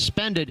currently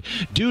suspended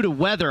due to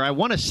weather. I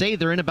want to say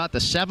they're in about the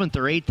 7th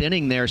or 8th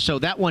inning there, so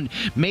that one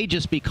may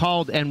just be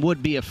called and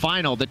would be a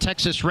final. The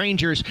Texas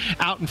Rangers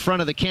out in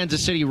front of the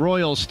Kansas City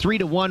Royals,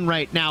 3-1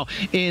 right now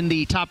in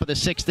the top of the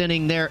 6th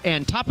inning there,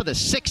 and top of the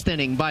 6th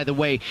inning, by the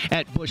way,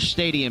 at Busch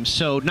Stadium.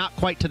 So not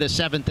quite to the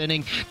 7th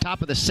inning,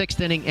 top of the 6th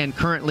inning, and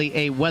currently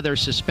a weather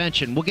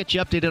suspension. We'll get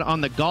you updated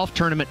on the golf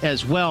tournament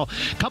as well.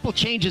 Couple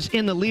changes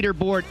in the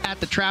leaderboard at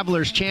the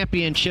Travelers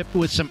Championship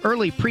with some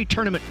early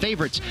pre-tournament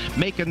favorites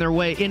making their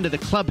way into the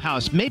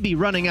clubhouse, maybe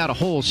running out of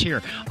holes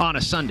here on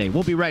a Sunday.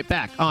 We'll be right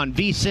back on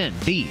VSiN,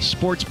 the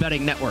Sports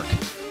Betting Network.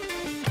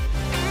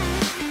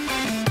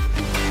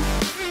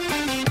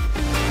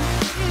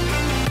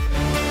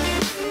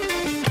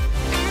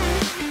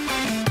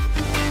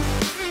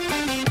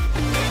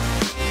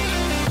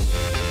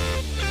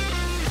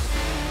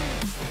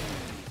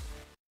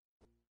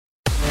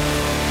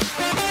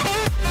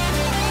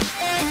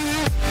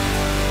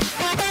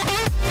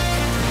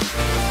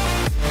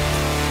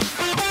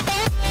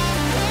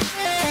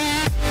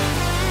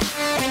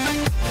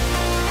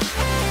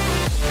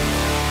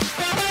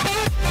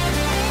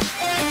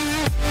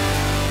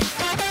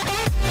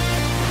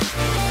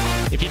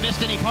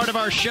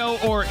 our show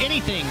or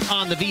anything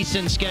on the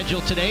VSiN schedule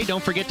today,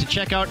 don't forget to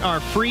check out our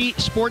free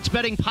sports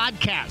betting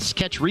podcasts.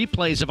 Catch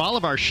replays of all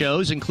of our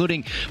shows,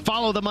 including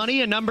Follow the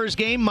Money, A Numbers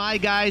Game, My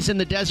Guys in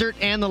the Desert,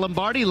 and the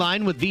Lombardi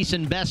Line with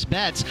VSiN Best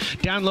Bets.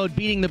 Download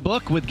Beating the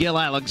Book with Gil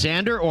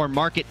Alexander or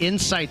Market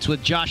Insights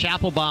with Josh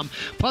Applebaum.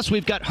 Plus,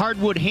 we've got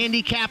Hardwood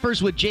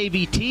Handicappers with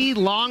JVT,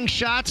 Long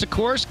Shots, of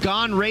course,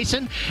 Gone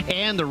Racing,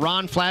 and the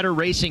Ron Flatter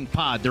Racing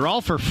Pod. They're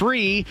all for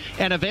free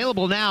and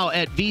available now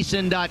at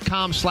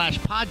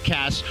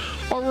vsin.com/podcasts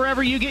or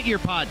wherever you get your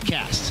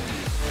podcasts.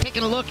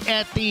 Taking a look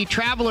at the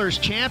Travelers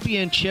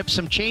Championship,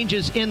 some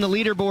changes in the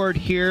leaderboard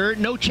here.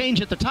 No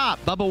change at the top.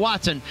 Bubba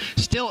Watson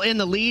still in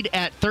the lead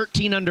at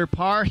 13 under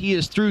par. He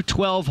is through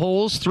 12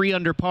 holes, 3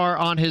 under par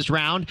on his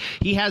round.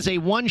 He has a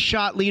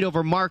one-shot lead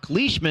over Mark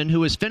Leishman,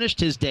 who has finished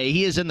his day.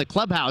 He is in the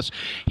clubhouse.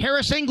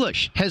 Harris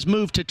English has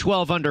moved to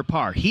 12 under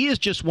par. He is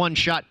just one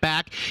shot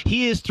back.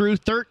 He is through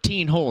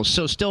 13 holes,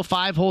 so still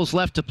 5 holes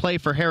left to play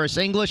for Harris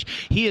English.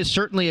 He is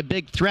certainly a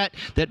big threat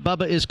that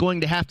Bubba is going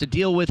to have to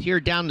deal with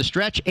here down the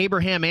stretch.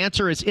 Abraham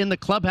Answer is in the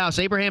clubhouse.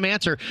 Abraham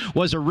Answer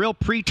was a real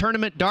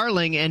pre-tournament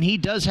darling, and he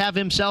does have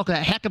himself a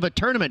heck of a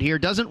tournament here.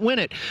 Doesn't win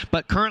it,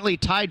 but currently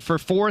tied for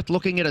 4th,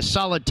 looking at a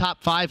solid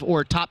top 5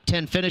 or top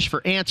 10 finish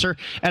for Answer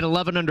at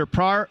 11 under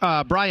par.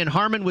 Brian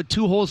Harmon with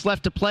 2 holes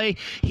left to play.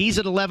 He's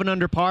at 11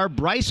 under par.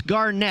 Bryce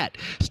Garnett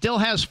still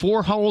has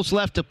 4 holes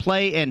left to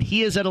play, and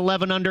he is at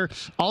 11 under.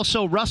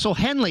 Also, Russell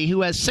Henley,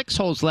 who has 6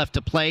 holes left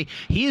to play.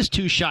 He is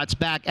 2 shots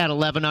back at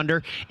 11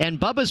 under. And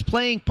Bubba's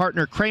playing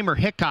partner, Kramer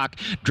Hickok,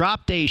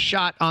 dropped a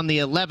shot on the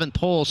 11th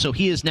hole, so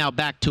he is now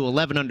back to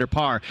 11 under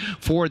par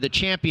for the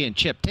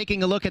championship.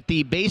 Taking a look at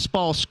the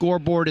baseball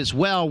scoreboard as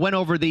well. Went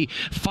over the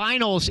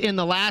finals in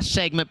the last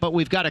segment, but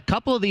we've got a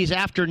couple of these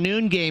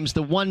afternoon games,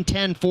 the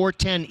 1:10,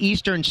 4:10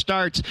 Eastern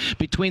starts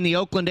between the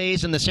Oakland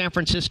A's and the San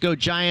Francisco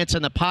Giants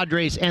and the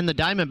Padres and the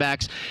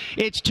Diamondbacks.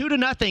 It's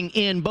 2-0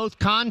 in both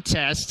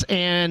contests,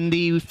 and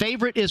the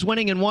favorite is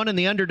winning in one and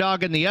the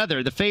underdog in the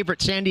other. The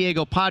favorite, San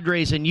Diego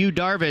Padres, and Yu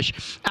Darvish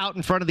out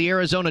in front of the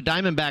Arizona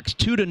Diamondbacks,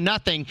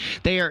 2-0.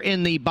 They are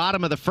in the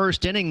bottom of the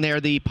first inning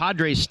there. The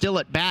Padres still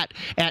at bat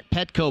at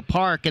Petco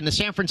Park. And the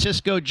San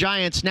Francisco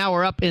Giants now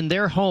are up in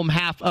their home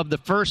half of the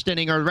first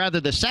inning, or rather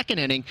the second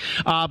inning,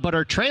 but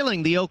are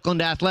trailing the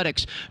Oakland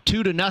Athletics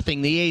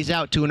 2-0. The A's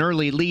out to an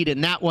early lead in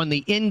that one.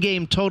 The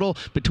in-game total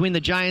between the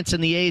Giants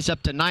and the A's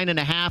up to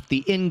 9.5.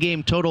 The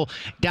in-game total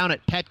down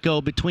at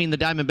Petco between the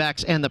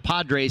Diamondbacks and the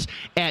Padres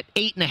at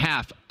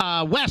 8.5.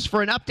 Wes,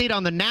 for an update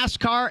on the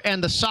NASCAR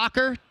and the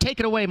soccer, take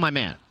it away, my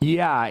man.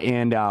 Yeah,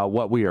 and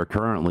what we are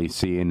currently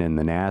seeing in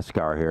the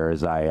NASCAR here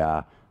is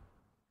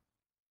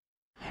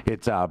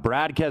it's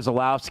Brad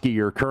Keselowski,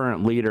 your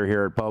current leader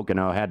here at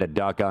Pocono, had to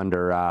duck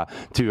under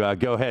to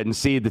go ahead and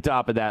see the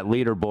top of that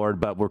leaderboard,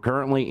 but we're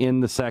currently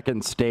in the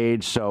second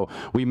stage. So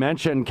we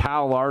mentioned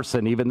Kyle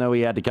Larson, even though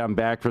he had to come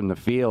back from the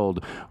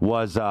field,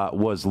 was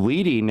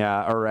leading,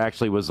 or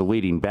actually was the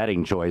leading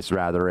betting choice,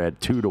 rather, at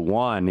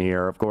 2-1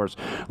 here. Of course,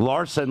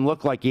 Larson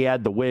looked like he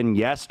had the win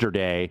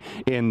yesterday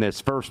in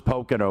this first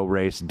Pocono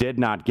race, did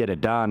not get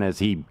it done as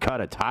he cut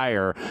a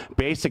tire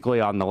basically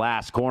on the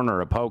last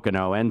corner of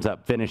Pocono, ends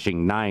up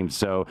finishing 9th.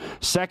 So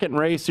second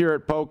race here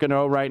at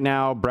Pocono right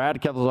now.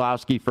 Brad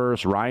Keselowski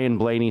first, Ryan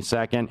Blaney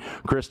second,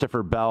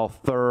 Christopher Bell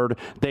third.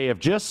 They have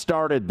just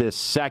started this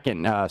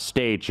second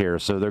stage here,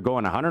 so they're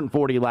going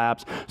 140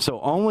 laps.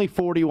 So only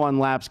 41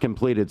 laps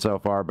completed so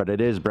far, but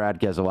it is Brad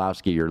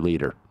Keselowski, your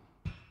leader.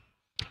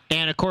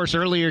 And, of course,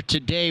 earlier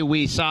today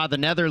we saw the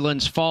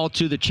Netherlands fall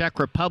to the Czech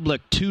Republic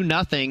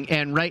 2-0.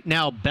 And right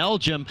now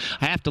Belgium,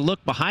 I have to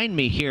look behind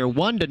me here,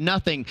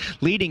 1-0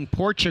 leading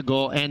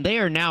Portugal. And they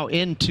are now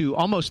into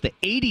almost the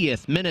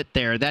 80th minute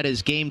there. That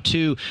is game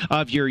 2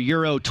 of your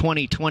Euro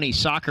 2020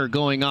 soccer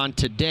going on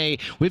today.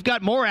 We've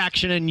got more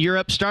action in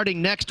Europe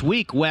starting next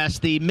week, Wes.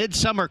 The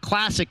Midsummer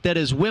Classic that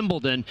is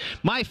Wimbledon,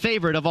 my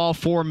favorite of all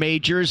 4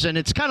 majors. And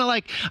it's kind of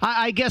like,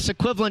 I guess,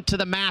 equivalent to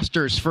the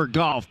Masters for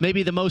golf.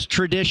 Maybe the most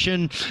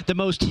tradition, the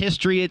most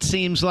history, it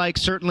seems like,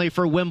 certainly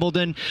for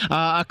Wimbledon,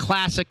 a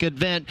classic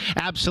event,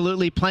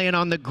 absolutely playing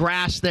on the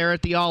grass there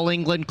at the All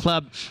England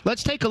Club.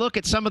 Let's take a look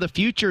at some of the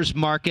futures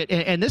market,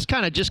 and this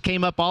kind of just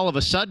came up all of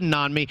a sudden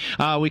on me.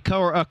 We,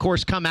 of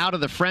course, come out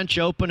of the French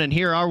Open, and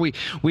here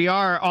we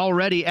are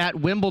already at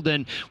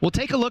Wimbledon. We'll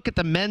take a look at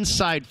the men's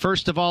side.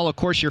 First of all, of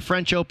course, your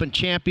French Open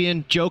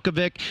champion,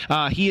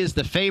 Djokovic. He is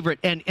the favorite,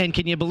 and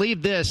can you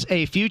believe this?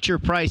 A future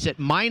price at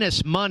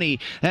minus money.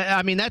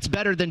 I mean, that's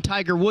better than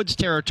Tiger Woods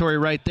territory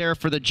right there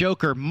for the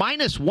Joker.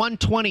 Minus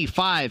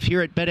 125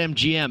 here at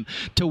BetMGM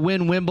to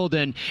win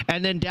Wimbledon.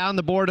 And then down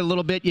the board a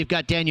little bit, you've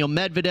got Daniel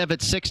Medvedev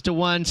at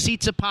 6-1.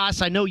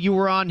 Tsitsipas, I know you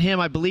were on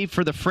him, I believe,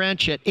 for the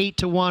French at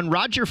 8-1.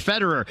 Roger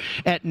Federer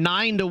at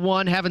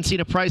 9-1. Haven't seen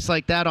a price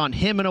like that on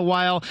him in a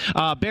while.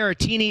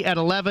 Berrettini at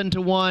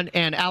 11-1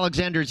 and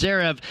Alexander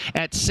Zverev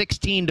at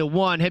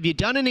 16-1. Have you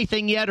done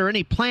anything yet or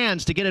any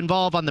plans to get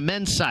involved on the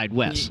men's side,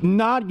 Wes?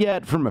 Not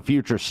yet from a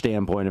future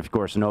standpoint. Of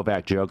course,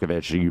 Novak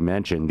Djokovic, you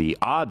mentioned, the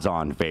odds on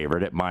odds-on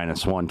favorite at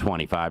minus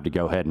 125 to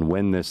go ahead and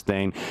win this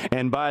thing.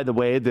 And by the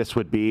way, this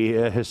would be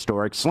a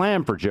historic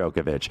slam for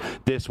Djokovic.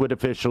 This would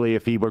officially,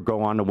 if he were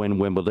go on to win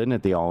Wimbledon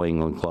at the All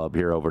England Club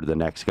here over the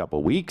next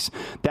couple weeks,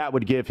 that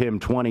would give him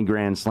 20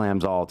 Grand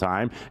Slams all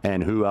time.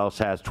 And who else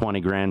has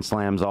 20 Grand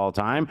Slams all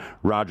time?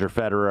 Roger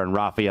Federer and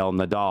Rafael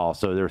Nadal.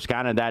 So there's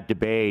kind of that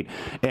debate,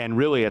 and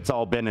really it's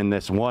all been in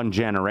this one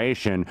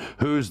generation.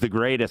 Who's the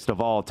greatest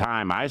of all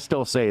time? I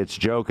still say it's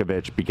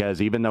Djokovic,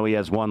 because even though he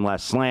has one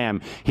less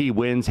slam, he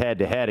wins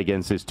head-to-head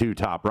against his two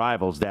top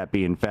rivals, that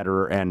being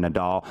Federer and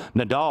Nadal.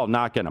 Nadal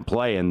not going to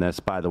play in this,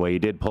 by the way. He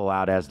did pull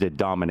out, as did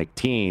Dominic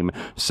Thiem.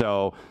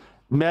 So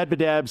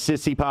Medvedev,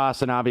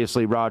 Tsitsipas, and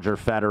obviously Roger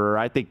Federer.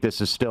 I think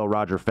this is still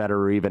Roger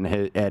Federer, even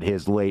at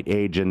his late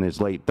age, in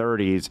his late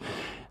 30s.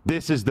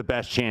 This is the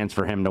best chance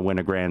for him to win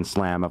a Grand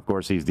Slam. Of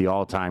course, he's the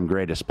all-time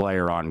greatest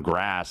player on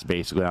grass,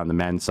 basically, on the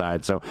men's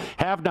side. So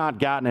have not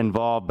gotten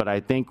involved, but I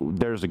think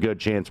there's a good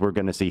chance we're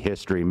going to see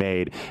history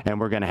made, and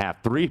we're going to have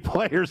 3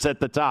 players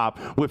at the top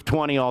with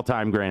 20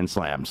 all-time Grand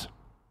Slams.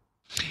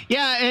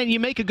 Yeah, and you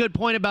make a good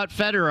point about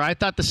Federer. I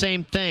thought the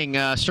same thing.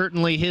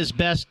 Certainly his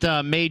best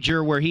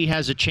major where he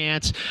has a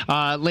chance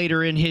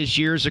later in his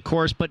years, of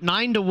course. But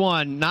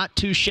 9-1, not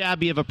too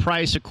shabby of a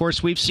price. Of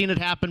course, we've seen it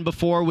happen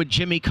before with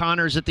Jimmy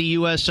Connors at the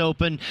U.S.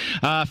 Open,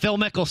 Phil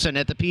Mickelson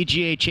at the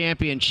PGA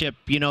Championship.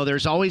 You know,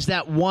 there's always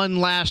that one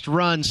last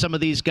run some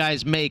of these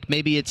guys make.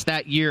 Maybe it's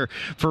that year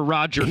for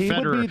Roger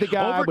Federer. He would be the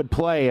guy I would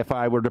play if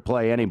I were to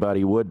play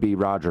anybody, would be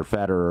Roger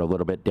Federer, a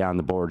little bit down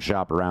the board,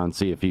 shop around,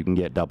 see if you can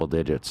get double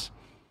digits.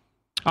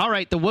 All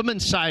right, the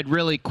women's side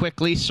really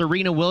quickly.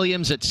 Serena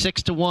Williams at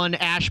 6-1,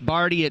 Ash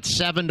Barty at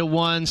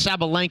 7-1,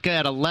 Sabalenka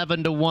at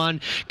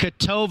 11-1,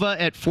 Kvitova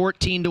at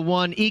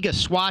 14-1, Iga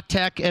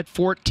Swiatek at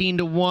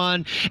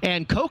 14-1,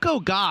 and Coco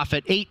Gauff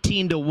at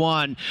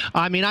 18-1.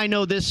 I mean, I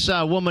know this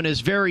woman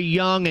is very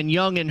young and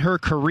young in her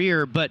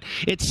career, but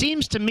it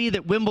seems to me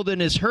that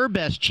Wimbledon is her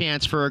best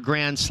chance for a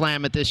Grand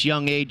Slam at this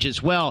young age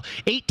as well.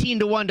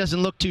 18-1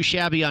 doesn't look too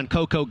shabby on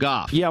Coco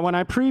Gauff. Yeah, when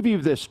I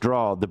preview this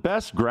draw, the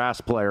best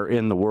grass player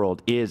in the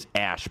world is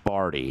Ash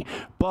Barty.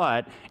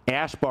 But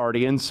Ash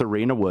Barty and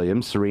Serena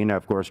Williams, Serena,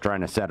 of course, trying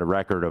to set a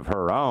record of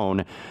her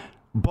own,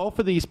 both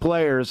of these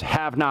players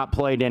have not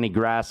played any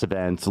grass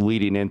events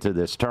leading into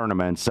this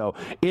tournament, so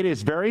it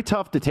is very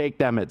tough to take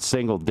them at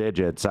single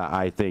digits,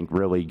 I think,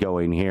 really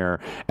going here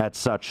at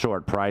such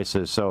short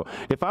prices. So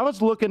if I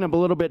was looking a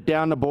little bit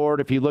down the board,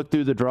 if you look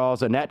through the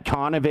draws, Annette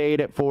Kontaveit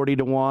at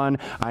 40-1,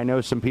 I know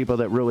some people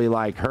that really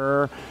like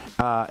her,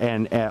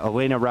 and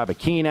Elena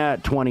Rybakina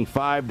at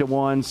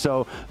 25-1.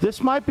 So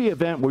this might be an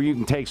event where you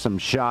can take some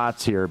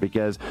shots here,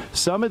 because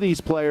some of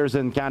these players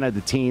in kind of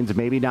the teens,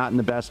 maybe not in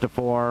the best of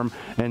form,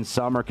 and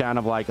some are kind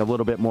of like a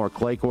little bit more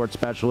clay court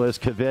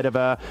specialists.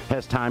 Kvitova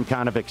has time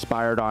kind of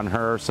expired on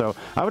her, so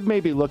I would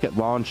maybe look at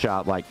long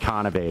shot like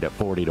Kontaveit at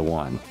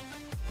 40-1.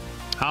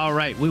 All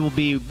right, we will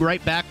be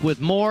right back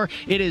with more.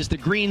 It is the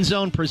Green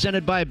Zone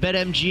presented by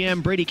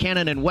BetMGM. Brady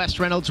Cannon and Wes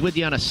Reynolds with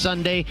you on a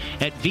Sunday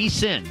at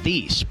VSiN,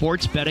 the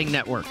Sports Betting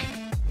Network.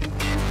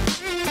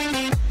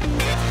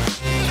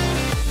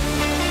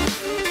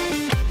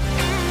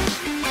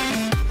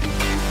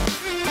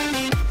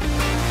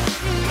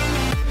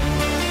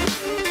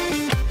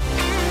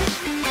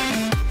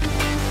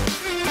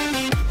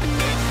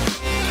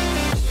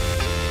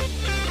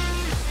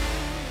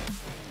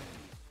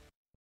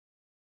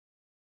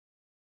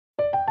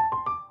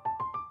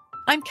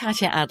 I'm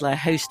Katya Adler,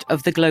 host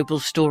of The Global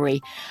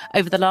Story.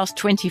 Over the last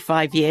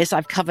 25 years,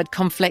 I've covered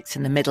conflicts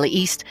in the Middle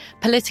East,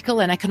 political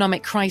and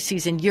economic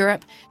crises in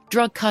Europe,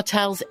 drug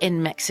cartels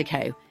in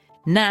Mexico.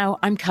 Now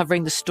I'm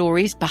covering the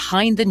stories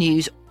behind the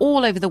news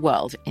all over the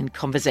world in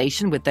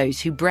conversation with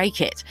those who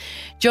break it.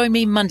 Join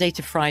me Monday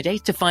to Friday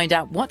to find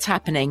out what's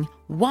happening,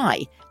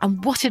 why,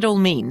 and what it all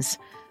means.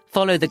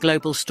 Follow The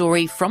Global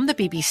Story from the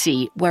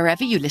BBC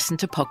wherever you listen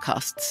to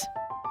podcasts.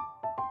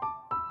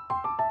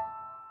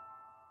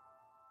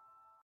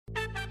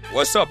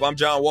 What's up? I'm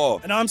John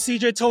Wall. And I'm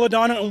CJ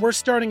Toledano, and we're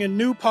starting a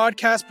new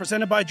podcast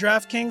presented by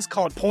DraftKings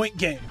called Point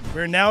Game.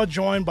 We're now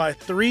joined by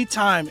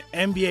 3-time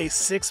NBA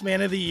Sixth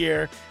Man of the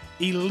Year,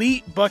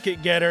 elite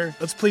bucket getter.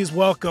 Let's please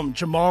welcome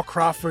Jamal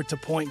Crawford to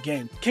Point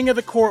Game. King of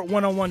the Court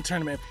one-on-one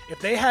tournament. If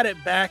they had it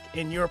back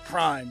in your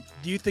prime,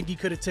 do you think you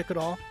could have took it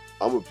all?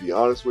 I'm going to be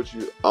honest with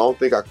you. I don't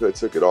think I could have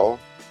took it all,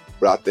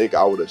 but I think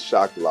I would have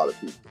shocked a lot of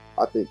people.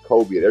 I think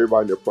Kobe and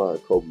everybody in their prime,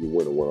 Kobe would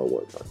win a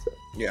one-on-one contest.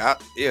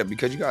 Yeah,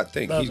 because you got to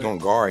think, he's going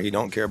to guard. He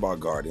don't care about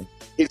guarding.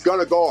 He's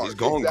going to guard. He's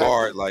going to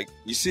guard. Like,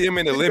 you see him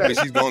in the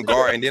Olympics, he's going to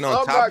guard. And then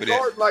on top of that. I'm not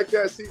guarding like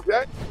that, see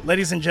that?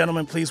 Ladies and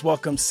gentlemen, please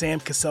welcome Sam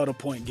Cassell to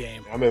Point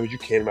Game. I remember you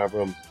came out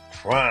from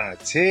crying,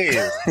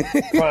 tears.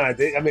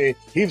 Crying. I mean,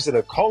 he was in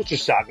a culture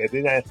shock. And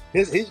then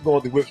he's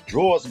going through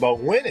withdrawals about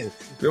winning.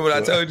 Remember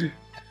what I told you?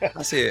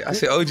 I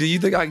said, OG, you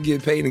think I can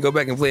get paid and go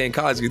back and play in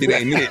college because it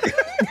ain't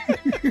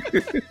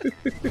it?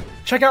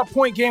 Check out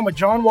Point Game with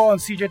John Wall and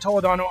CJ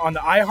Toledano on the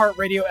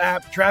iHeartRadio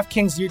app,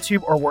 DraftKings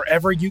YouTube, or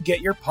wherever you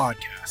get your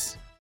podcasts.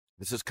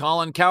 This is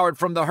Colin Cowherd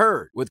from The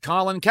Herd with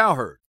Colin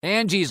Cowherd.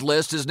 Angie's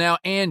List is now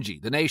Angie,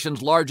 the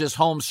nation's largest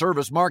home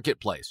service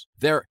marketplace.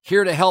 They're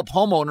here to help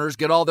homeowners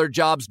get all their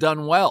jobs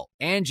done well.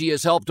 Angie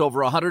has helped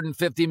over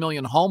 150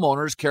 million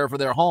homeowners care for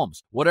their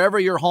homes. Whatever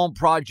your home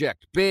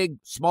project, big,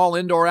 small,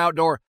 indoor,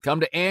 outdoor, come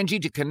to Angie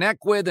to connect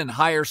with and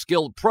hire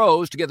skilled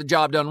pros to get the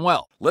job done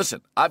well.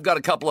 Listen, I've got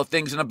a couple of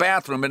things in a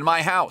bathroom in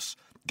my house.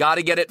 Got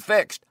to get it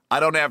fixed. I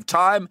don't have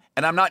time,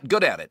 and I'm not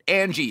good at it.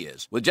 Angie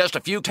is. With just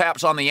a few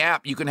taps on the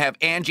app, you can have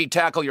Angie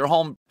tackle your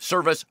home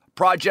service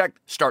project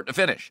start to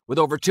finish. With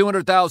over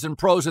 200,000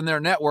 pros in their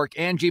network,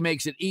 Angie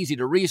makes it easy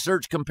to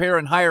research, compare,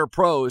 and hire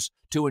pros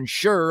to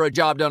ensure a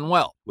job done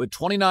well. With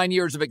 29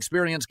 years of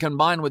experience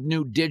combined with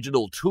new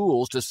digital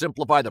tools to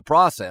simplify the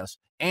process,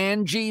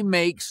 Angie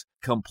makes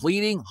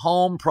completing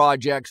home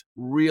projects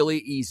really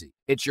easy.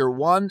 It's your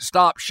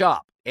one-stop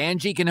shop.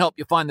 Angie can help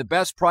you find the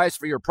best price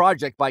for your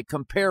project by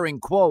comparing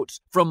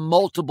quotes from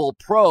multiple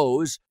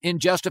pros in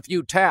just a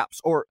few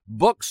taps, or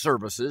book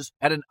services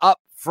at an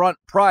upfront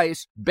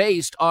price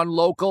based on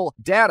local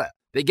data.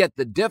 They get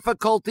the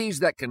difficulties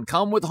that can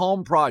come with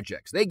home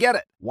projects. They get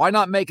it. Why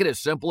not make it as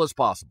simple as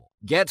possible?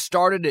 Get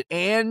started at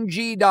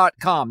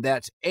Angie.com.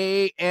 That's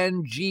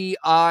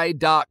ANGI.com,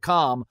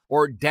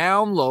 or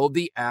download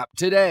the app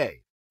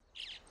today.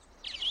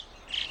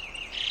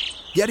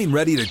 Getting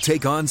ready to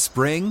take on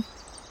spring?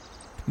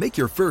 Make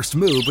your first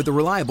move with the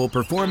reliable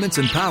performance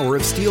and power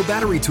of Steel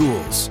battery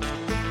tools.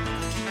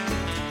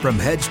 From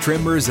hedge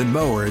trimmers and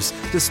mowers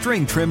to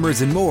string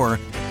trimmers and more,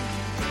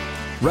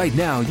 right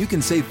now you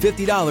can save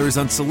 $50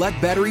 on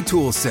select battery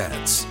tool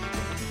sets.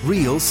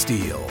 Real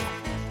Steel.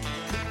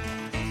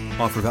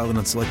 Offer valid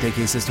on select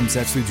AK system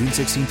sets through June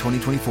 16,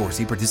 2024.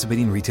 See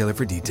participating retailer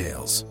for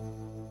details.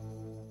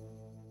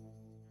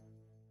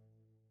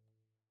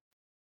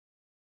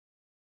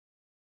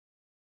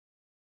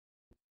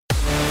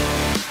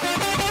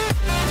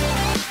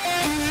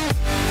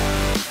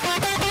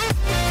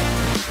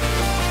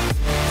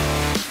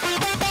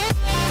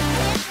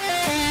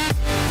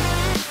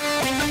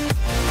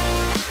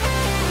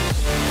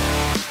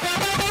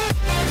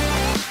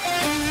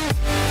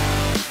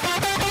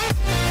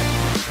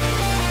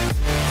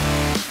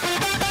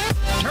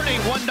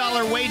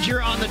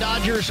 Wager on the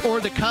Dodgers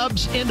or the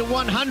Cubs into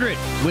 100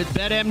 with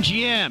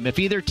BetMGM. If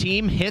either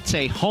team hits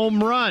a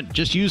home run,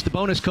 just use the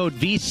bonus code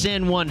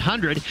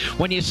VSIN100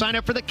 when you sign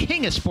up for the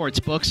king of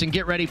sportsbooks and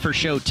get ready for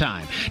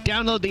showtime.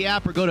 Download the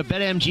app or go to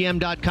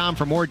BetMGM.com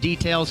for more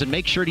details, and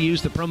make sure to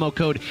use the promo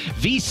code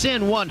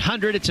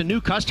VSIN100. It's a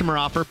new customer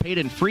offer, paid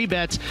in free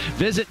bets.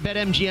 Visit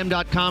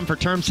BetMGM.com for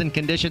terms and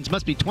conditions.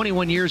 Must be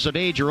 21 years of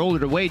age or older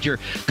to wager.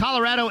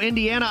 Colorado,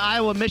 Indiana,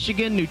 Iowa,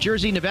 Michigan, New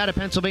Jersey, Nevada,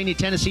 Pennsylvania,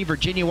 Tennessee,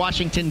 Virginia,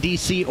 Washington,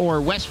 D.C.,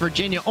 or West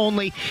Virginia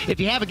only. If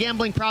you have a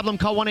gambling problem,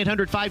 call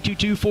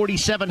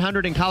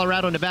 1-800-522-4700 in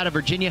Colorado, Nevada,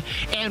 Virginia,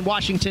 and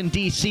Washington,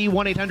 D.C.,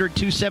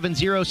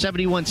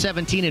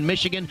 1-800-270-7117 in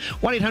Michigan,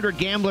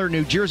 1-800-GAMBLER,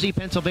 New Jersey,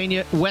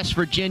 Pennsylvania, West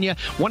Virginia,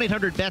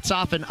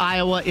 1-800-BETS-OFF in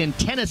Iowa, in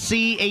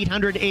Tennessee,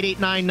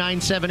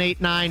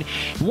 800-889-9789,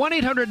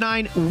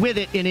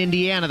 1-800-9-WITH-IT in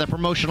Indiana. The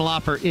promotional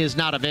offer is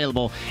not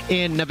available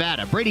in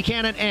Nevada. Brady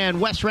Cannon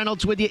and Wes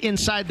Reynolds with you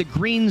inside the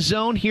Green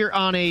Zone here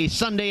on a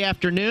Sunday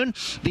afternoon.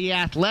 The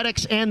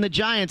Athletics and the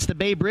Giants, the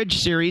Bay Bridge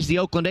series, the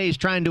Oakland A's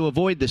trying to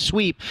avoid the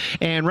sweep,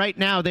 and right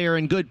now they are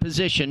in good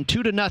position.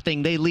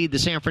 2-0, they lead the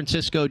San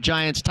Francisco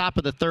Giants, top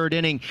of the third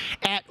inning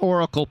at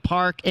Oracle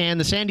Park, and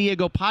the San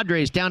Diego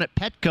Padres down at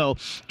Petco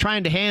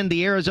trying to hand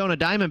the Arizona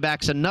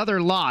Diamondbacks another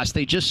loss.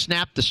 They just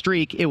snapped the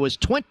streak. It was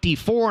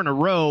 24 in a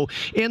row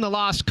in the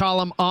loss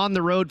column on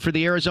the road for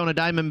the Arizona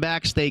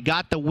Diamondbacks. They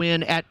got the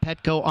win at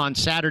Petco on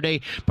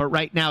Saturday, but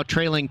right now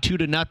trailing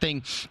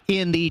 2-0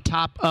 in the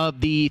top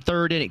of the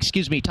third inning,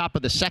 top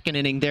of the second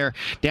inning there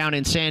down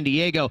in San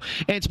Diego.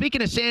 And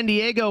speaking of San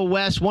Diego,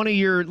 Wes, one of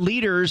your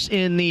leaders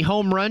in the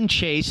home run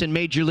chase in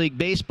Major League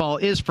Baseball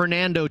is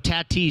Fernando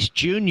Tatis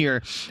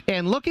Jr.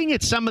 And looking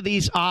at some of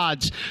these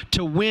odds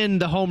to win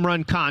the home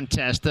run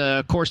contest,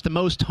 of course, the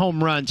most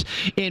home runs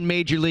in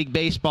Major League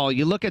Baseball,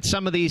 you look at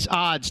some of these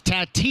odds.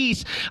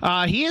 Tatis,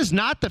 he is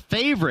not the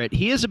favorite.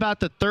 He is about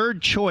the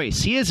third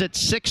choice. He is at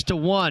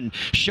 6-1.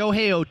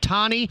 Shohei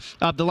Ohtani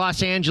of the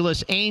Los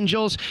Angeles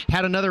Angels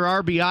had another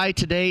RBI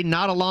today,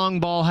 not a long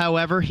ball,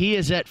 however. He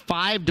is at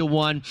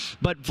 5-1.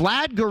 But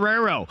Vlad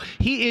Guerrero,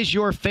 he is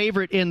your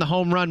favorite in the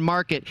home run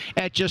market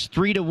at just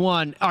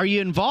 3-1. Are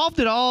you involved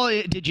at all?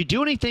 Did you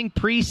do anything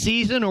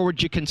preseason, or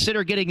would you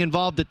consider getting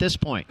involved at this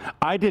point?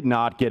 I did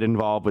not get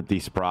involved with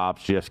these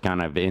props, just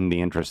kind of in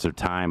the interest of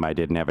time. I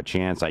didn't have a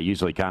chance. I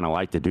usually kind of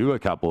like to do a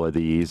couple of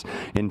these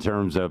in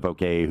terms of,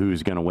 okay,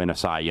 who's going to win a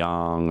Cy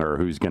Young or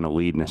who's going to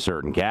lead in a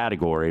certain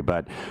category,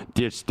 but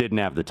just didn't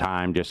have the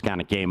time. Just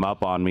kind of came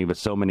up on me with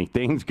so many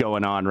things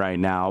going on right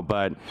now.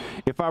 But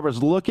if I were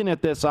was looking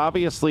at this,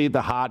 obviously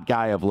the hot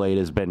guy of late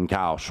has been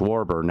Kyle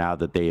Schwarber now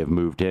that they have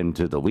moved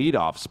into the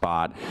leadoff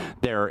spot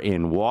there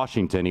in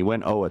Washington. He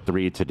went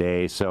 0-3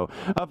 today, so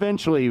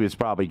eventually he was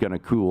probably going to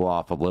cool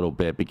off a little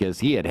bit because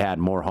he had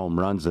more home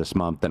runs this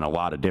month than a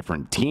lot of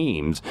different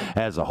teams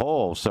as a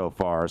whole so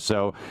far.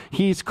 So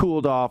he's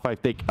cooled off, I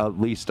think,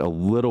 at least a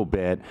little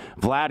bit.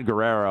 Vlad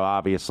Guerrero,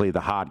 obviously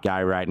the hot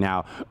guy right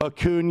now.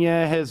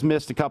 Acuna has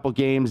missed a couple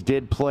games,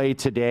 did play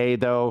today,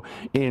 though,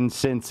 in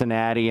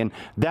Cincinnati, and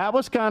that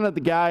was kind of the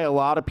guy a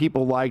lot of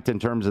people liked in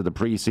terms of the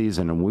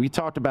preseason, and we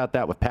talked about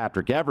that with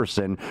Patrick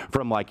Everson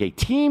from like a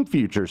team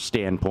future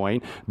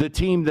standpoint. The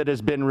team that has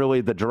been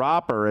really the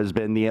dropper has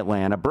been the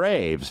Atlanta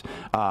Braves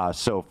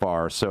so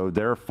far, so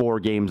they're 4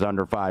 games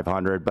under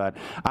 500, but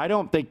I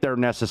don't think they're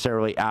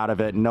necessarily out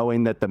of it,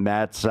 knowing that the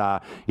Mets,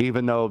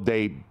 even though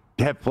they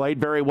have played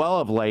very well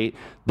of late,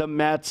 the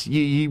Mets,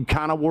 you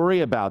kind of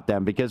worry about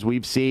them because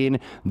we've seen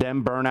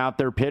them burn out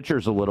their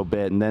pitchers a little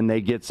bit, and then they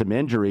get some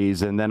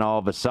injuries, and then all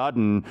of a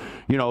sudden,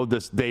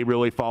 they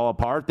really fall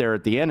apart there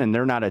at the end, and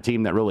they're not a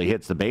team that really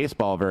hits the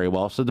baseball very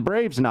well. So the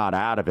Braves not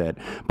out of it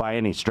by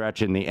any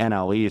stretch in the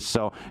NL East.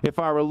 So if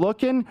I were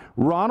looking,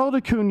 Ronald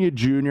Acuna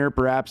Jr.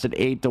 perhaps at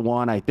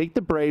 8-1, I think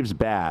the Braves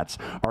bats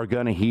are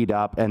going to heat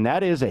up, and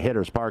that is a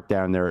hitter's park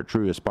down there at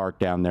Truist Park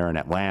down there in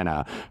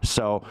Atlanta.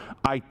 So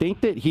I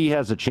think that he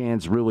has a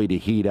chance really to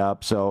heat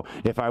up. So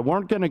if I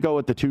weren't going to go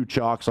with the 2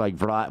 chalks like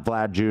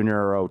Vlad Jr.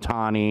 or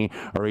Ohtani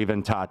or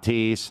even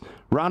Tatis,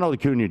 Ronald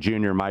Acuna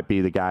Jr. might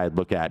be the guy I'd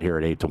look at here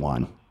at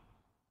 8-1.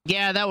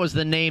 Yeah, that was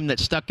the name that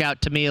stuck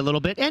out to me a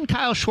little bit. And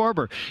Kyle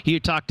Schwarber, you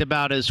talked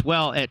about as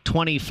well at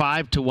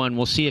 25-1.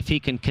 We'll see if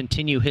he can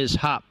continue his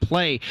hot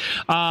play.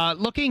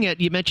 Looking at,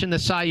 you mentioned the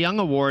Cy Young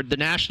Award, the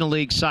National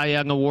League Cy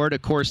Young Award.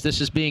 Of course,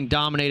 this is being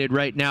dominated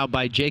right now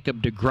by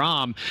Jacob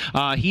deGrom.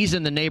 He's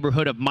in the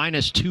neighborhood of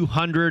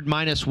 -200,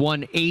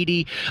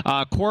 -180.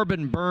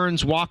 Corbin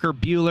Burns, Walker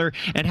Buehler.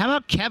 And how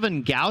about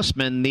Kevin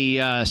Gausman,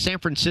 the San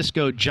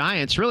Francisco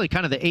Giants, really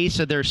kind of the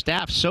ace of their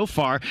staff so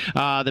far.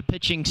 The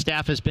pitching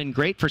staff has been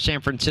great for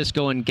San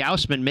Francisco, and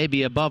Gausman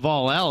maybe above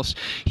all else.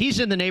 He's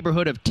in the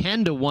neighborhood of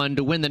 10-1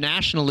 to win the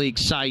National League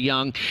Cy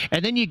Young.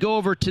 And then you go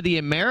over to the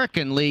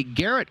American League.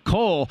 Garrett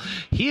Cole,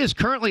 he is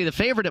currently the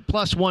favorite at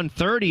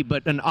 +130,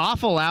 but an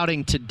awful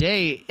outing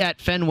today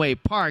at Fenway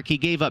Park. He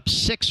gave up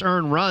 6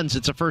 earned runs.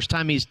 It's the first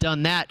time he's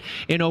done that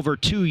in over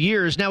 2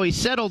 years. Now, he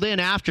settled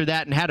in after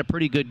that and had a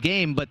pretty good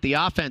game, but the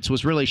offense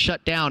was really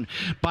shut down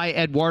by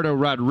Eduardo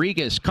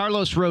Rodriguez.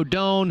 Carlos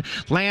Rodon,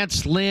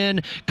 Lance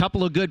Lynn,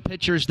 couple of good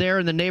pitchers there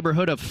in the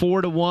neighborhood of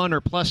 4-1 or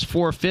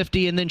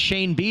 +450, and then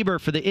Shane Bieber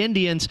for the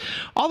Indians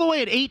all the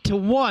way at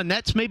 8-1.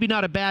 That's maybe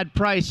not a bad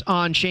price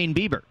on Shane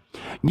Bieber.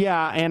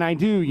 Yeah,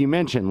 and you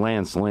mentioned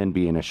Lance Lynn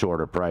being a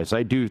shorter price.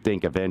 I do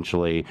think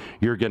eventually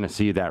you're going to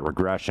see that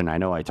regression. I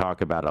know I talk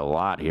about it a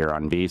lot here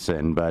on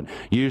VSiN, but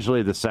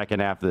usually the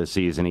second half of the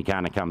season he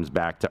kind of comes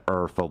back to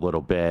earth a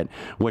little bit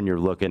when you're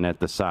looking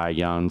at the Cy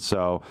Young.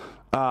 So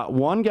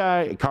one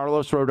guy,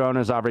 Carlos Rodon,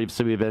 has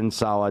obviously been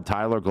solid.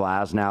 Tyler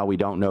Glasnow, we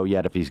don't know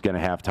yet if he's going to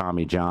have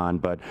Tommy John,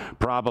 but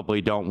probably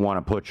don't want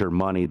to put your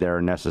money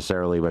there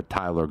necessarily with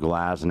Tyler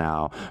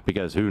Glasnow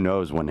because who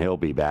knows when he'll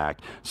be back.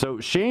 So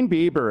Shane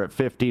Bieber at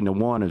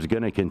 15-1 is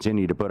going to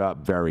continue to put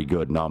up very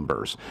good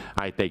numbers,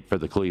 I think, for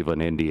the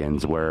Cleveland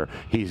Indians, where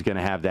he's going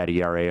to have that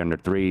ERA under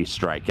 3,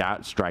 strikes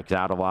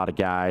out a lot of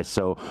guys.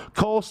 So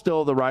Cole's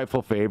still the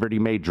rightful favorite. He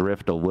may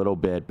drift a little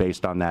bit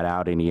based on that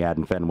outing he had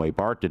in Fenway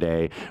Park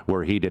today,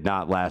 where he did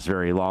not last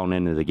very long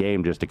into the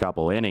game, just a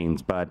couple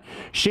innings. But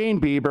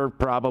Shane Bieber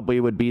probably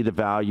would be the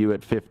value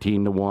at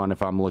 15-1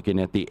 if I'm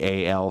looking at the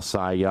AL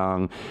Cy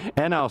Young.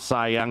 NL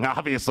Cy Young,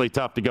 obviously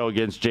tough to go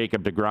against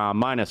Jacob deGrom,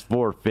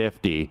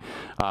 -450,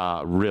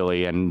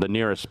 really. And the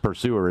nearest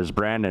pursuer is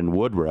Brandon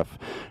Woodruff,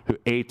 who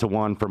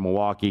 8-1 for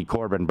Milwaukee.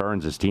 Corbin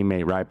Burns, his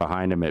teammate, right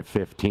behind him at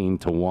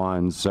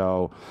 15-1.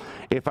 So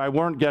if I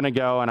weren't going to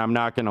go, and I'm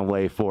not going to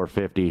lay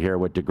 450 here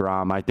with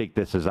deGrom, I think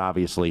this is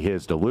obviously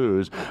his to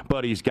lose,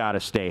 but he's got to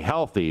stay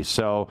healthy.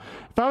 So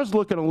if I was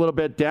looking a little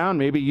bit down,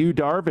 maybe Yu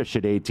Darvish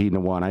at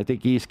 18-1. I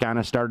think he's kind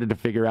of started to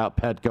figure out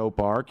Petco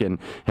Park and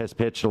has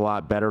pitched a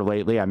lot better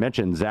lately. I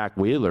mentioned Zach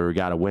Wheeler, who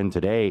got a win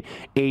today,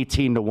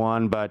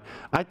 18-1, but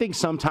I think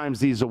sometimes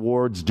these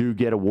awards do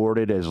get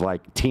awarded as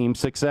like team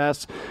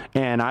success,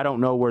 and I don't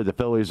know where the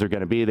Phillies are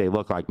going to be. They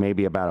look like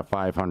maybe about a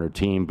 500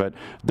 team, but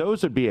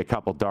those would be a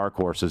couple dark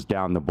horses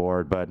down the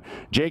board. But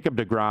Jacob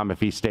deGrom, if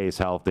he stays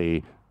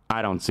healthy,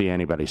 I don't see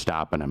anybody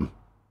stopping him.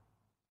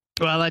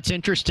 Well, that's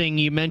interesting.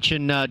 You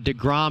mentioned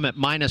deGrom at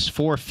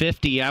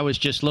 -450. I was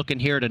just looking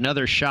here at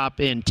another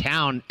shop in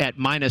town at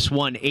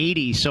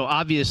 -180. So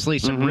obviously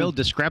some real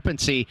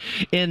discrepancy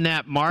in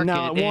that market.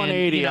 No,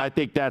 180, I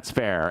think that's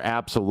fair.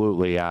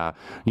 Absolutely. I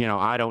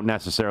don't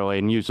necessarily,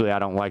 and usually I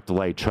don't like to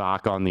lay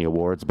chalk on the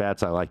awards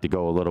bets. I like to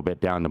go a little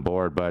bit down the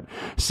board. But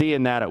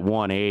seeing that at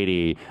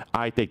 180,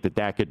 I think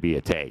that could be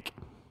a take.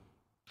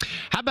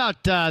 How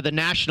about the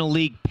National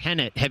League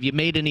pennant? Have you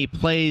made any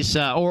plays,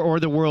 or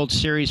the World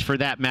Series for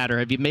that matter?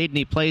 Have you made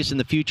any plays in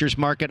the futures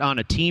market on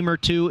a team or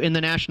two in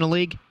the National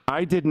League?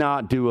 I did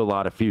not do a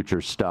lot of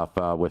future stuff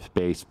with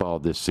baseball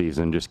this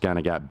season. Just kind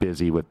of got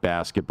busy with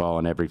basketball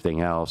and everything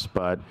else.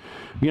 But,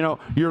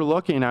 you're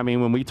looking,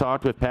 when we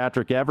talked with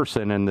Patrick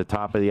Everson in the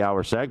top of the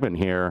hour segment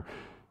here,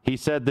 he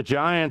said the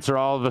Giants are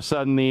all of a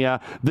sudden the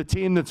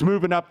team that's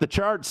moving up the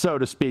chart, so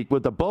to speak,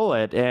 with a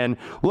bullet. And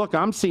look,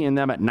 I'm seeing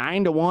them at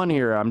 9-1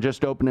 here. I'm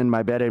just opening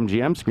my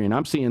BetMGM screen.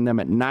 I'm seeing them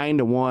at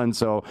 9-1.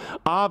 So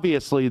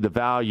obviously the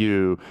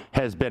value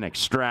has been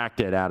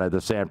extracted out of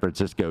the San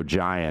Francisco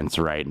Giants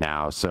right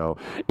now. So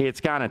it's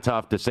kind of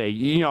tough to say.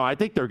 I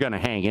think they're going to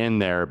hang in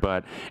there,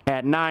 but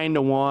at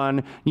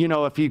 9-1,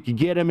 if you could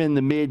get them in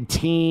the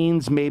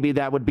mid-teens, maybe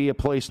that would be a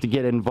place to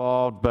get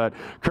involved. But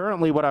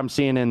currently, what I'm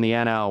seeing in the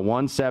NL,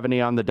 170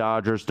 on the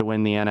Dodgers to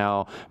win the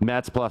NL.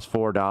 Mets plus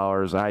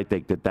 $4. I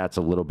think that's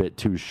a little bit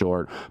too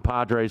short.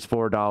 Padres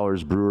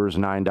 $4, Brewers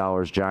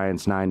 $9,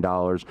 Giants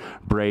 $9,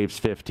 Braves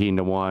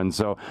 15-1.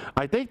 So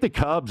I think the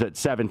Cubs at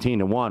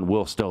 17-1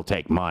 will still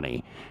take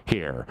money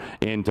here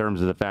in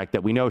terms of the fact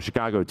that we know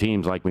Chicago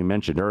teams, like we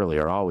mentioned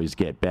earlier, always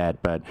get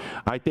bet. But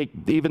I think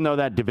even though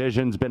that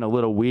division's been a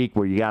little weak,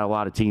 where you got a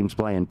lot of teams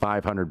playing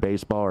 500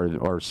 baseball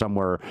or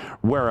somewhere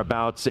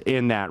whereabouts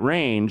in that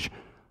range,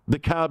 the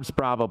Cubs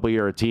probably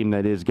are a team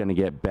that is going to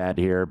get bet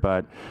here.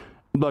 But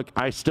look,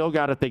 I still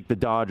got to think the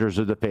Dodgers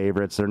are the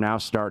favorites. They're now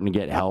starting to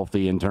get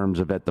healthy in terms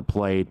of at the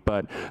plate,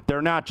 but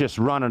they're not just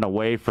running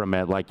away from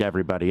it like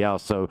everybody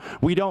else. So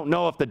we don't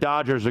know if the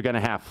Dodgers are going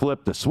to have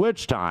flip the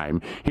switch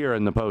time here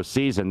in the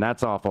postseason.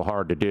 That's awful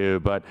hard to do,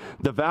 but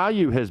the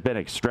value has been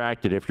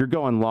extracted. If you're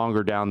going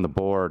longer down the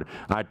board,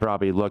 I'd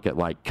probably look at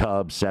like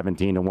Cubs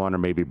 17-1 or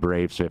maybe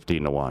Braves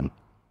 15-1.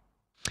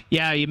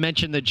 Yeah, you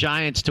mentioned the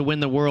Giants to win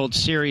the World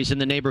Series in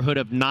the neighborhood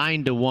of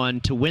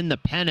 9-1, to win the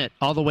pennant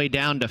all the way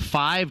down to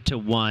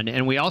 5-1.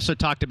 And we also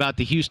talked about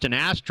the Houston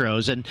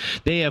Astros, and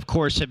they, of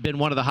course, have been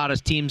one of the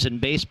hottest teams in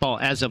baseball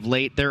as of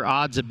late. Their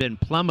odds have been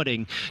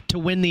plummeting to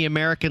win the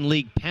American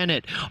League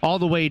pennant all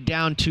the way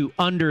down to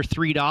under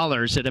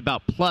 $3 at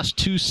about plus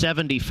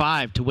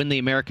 275 to win the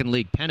American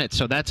League pennant.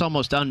 So that's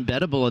almost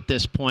unbettable at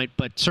this point,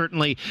 but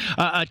certainly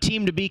a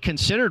team to be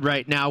considered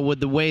right now with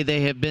the way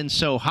they have been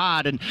so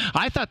hot. And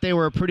I thought they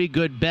were a pretty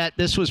good bet.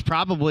 This was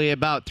probably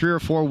about 3 or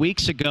 4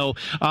 weeks ago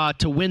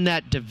to win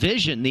that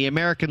division, the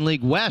American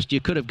League West.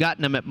 You could have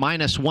gotten them at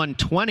minus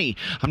 120.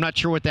 I'm not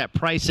sure what that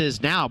price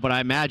is now, but I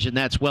imagine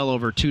that's well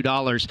over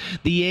 $2.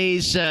 The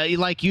A's,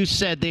 like you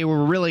said, they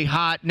were really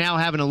hot. Now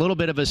having a little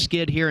bit of a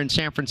skid here in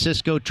San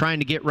Francisco, trying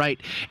to get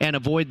right and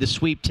avoid the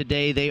sweep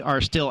today. They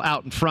are still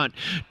out in front,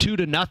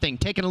 2-0.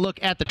 Taking a look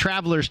at the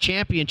Travelers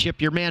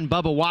Championship, your man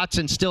Bubba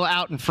Watson still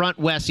out in front,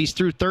 Wes. He's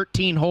through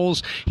 13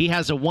 holes. He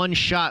has a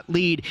one-shot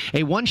lead.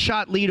 A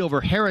one-shot lead over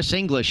Harris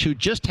English, who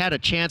just had a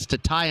chance to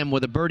tie him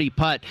with a birdie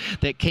putt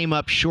that came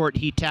up short.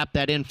 He tapped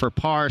that in for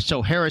par.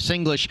 So Harris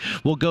English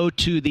will go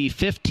to the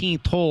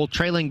 15th hole,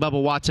 trailing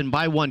Bubba Watson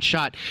by one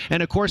shot.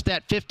 And, of course,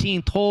 that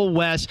 15th hole,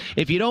 Wes,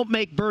 if you don't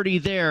make birdie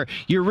there,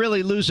 you're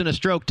really losing a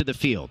stroke to the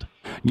field.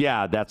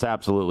 Yeah, that's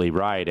absolutely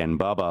right. And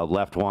Bubba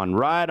left one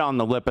right on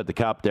the lip of the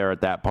cup there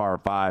at that par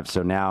 5.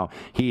 So now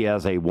he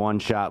has a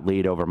one-shot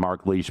lead over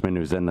Mark Leishman,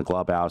 who's in the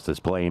clubhouse,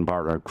 his playing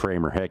partner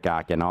Kramer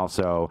Hickok, and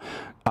also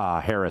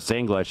Harris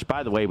English.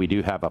 By the way, we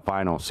do have a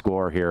final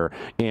score here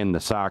in the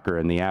soccer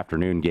in the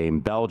afternoon game.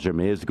 Belgium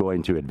is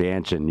going to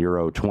advance in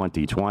Euro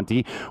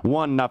 2020.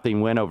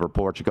 1-0 win over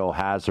Portugal.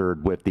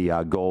 Hazard with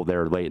the goal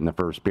there late in the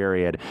first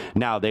period.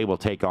 Now they will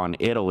take on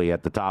Italy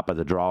at the top of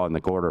the draw in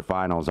the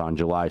quarterfinals on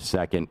July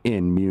 2nd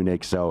in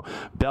Munich. So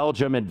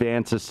Belgium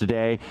advances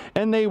today,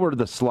 and they were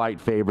the slight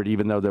favorite,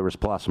 even though there was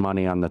plus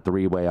money on the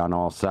three-way on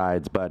all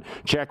sides. But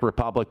Czech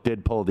Republic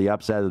did pull the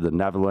upset of the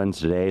Netherlands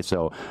today.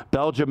 So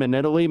Belgium and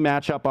Italy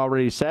matchup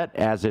already set,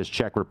 as is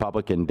Czech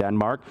Republic and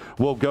Denmark.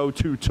 We'll go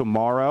to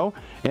tomorrow,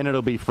 and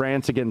it'll be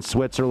France against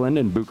Switzerland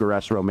in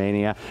Bucharest,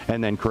 Romania,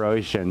 and then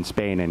Croatia and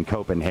Spain in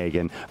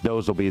Copenhagen.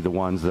 Those will be the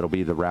ones that'll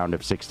be the round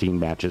of 16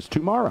 matches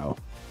tomorrow.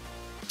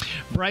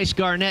 Bryce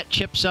Garnett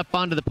chips up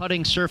onto the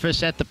putting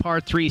surface at the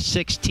par 3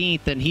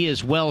 16th, and he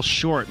is well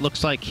short.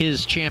 Looks like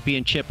his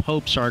championship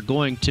hopes are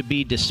going to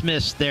be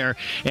dismissed there,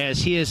 as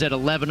he is at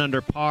 11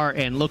 under par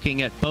and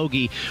looking at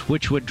bogey,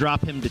 which would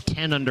drop him to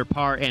 10 under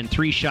par and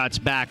 3 shots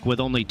back with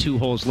only 2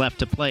 holes left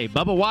to play.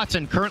 Bubba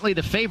Watson currently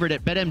the favorite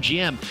at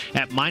BetMGM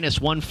at minus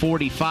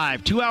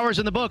 145. 2 hours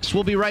in the books.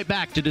 We'll be right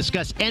back to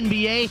discuss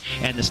NBA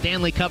and the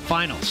Stanley Cup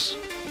Finals.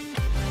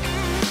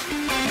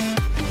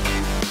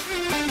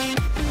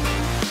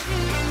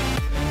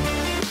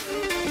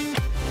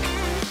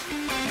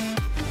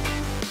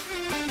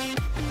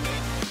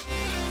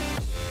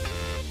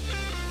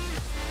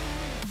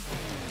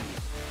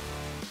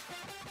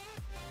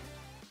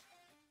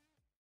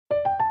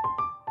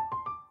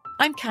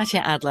 I'm Katya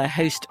Adler,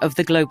 host of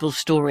The Global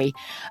Story.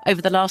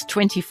 Over the last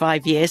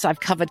 25 years, I've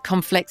covered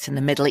conflicts in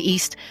the Middle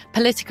East,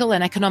 political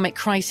and economic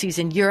crises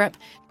in Europe,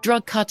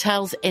 drug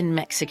cartels in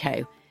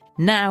Mexico.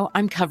 Now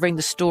I'm covering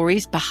the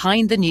stories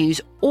behind the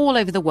news all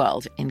over the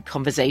world in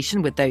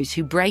conversation with those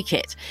who break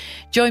it.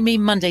 Join me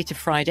Monday to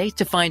Friday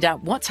to find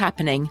out what's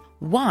happening,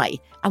 why,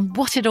 and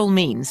what it all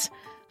means.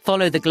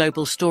 Follow The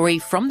Global Story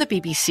from the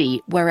BBC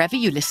wherever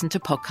you listen to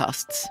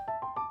podcasts.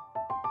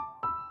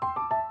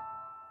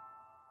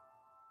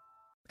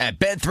 At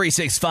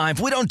Bet365,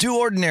 we don't do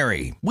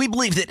ordinary. We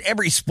believe that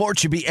every sport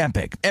should be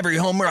epic. Every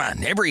home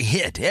run, every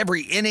hit,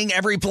 every inning,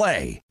 every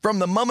play. From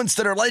the moments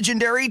that are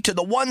legendary to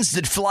the ones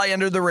that fly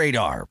under the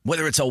radar.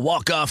 Whether it's a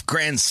walk-off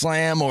grand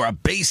slam or a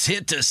base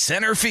hit to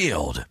center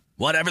field.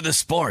 Whatever the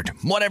sport,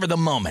 whatever the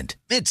moment.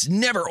 It's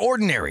never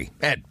ordinary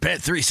at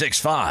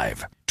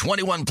Bet365.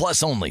 21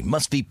 plus only.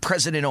 Must be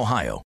present in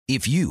Ohio.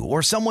 If you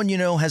or someone you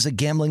know has a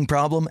gambling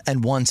problem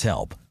and wants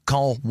help,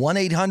 call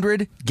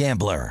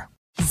 1-800-GAMBLER.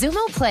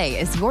 Xumo Play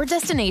is your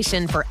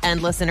destination for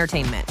endless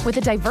entertainment. With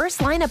a diverse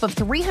lineup of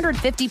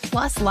 350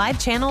 plus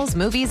live channels,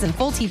 movies, and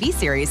full TV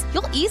series,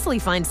 you'll easily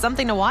find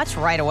something to watch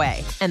right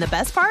away. And the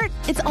best part?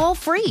 It's all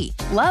free.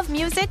 Love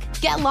music?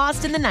 Get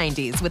lost in the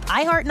 90s with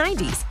iHeart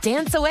 90s,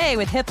 dance away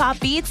with hip-hop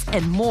beats,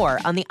 and more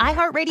on the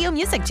iHeartRadio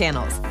music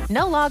channels.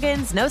 No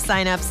logins, no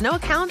signups, no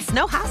accounts,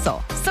 no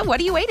hassle. So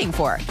what are you waiting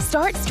for?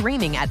 Start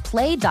streaming at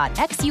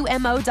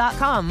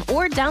play.xumo.com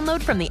or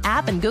download from the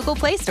app and Google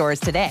Play stores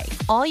today.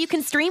 All you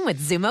can stream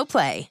with Xumo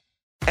Play.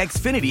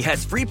 Xfinity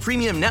has free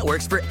premium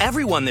networks for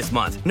everyone this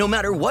month, no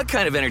matter what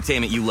kind of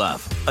entertainment you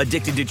love.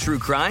 Addicted to true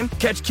crime?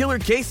 Catch killer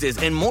cases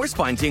and more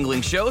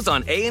spine-tingling shows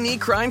on A&E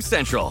Crime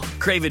Central.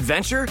 Crave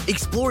adventure?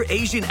 Explore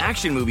Asian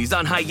action movies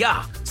on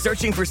Hi-Ya.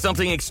 Searching for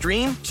something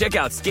extreme? Check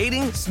out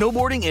skating,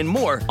 snowboarding, and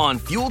more on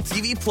Fuel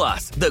TV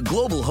Plus, the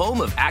global home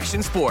of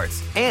action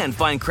sports. And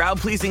find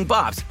crowd-pleasing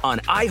bops on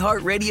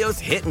iHeartRadio's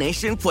Hit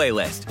Nation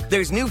playlist.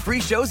 There's new free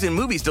shows and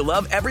movies to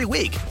love every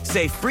week.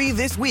 Say free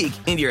this week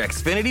in your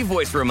Xfinity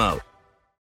voice remote.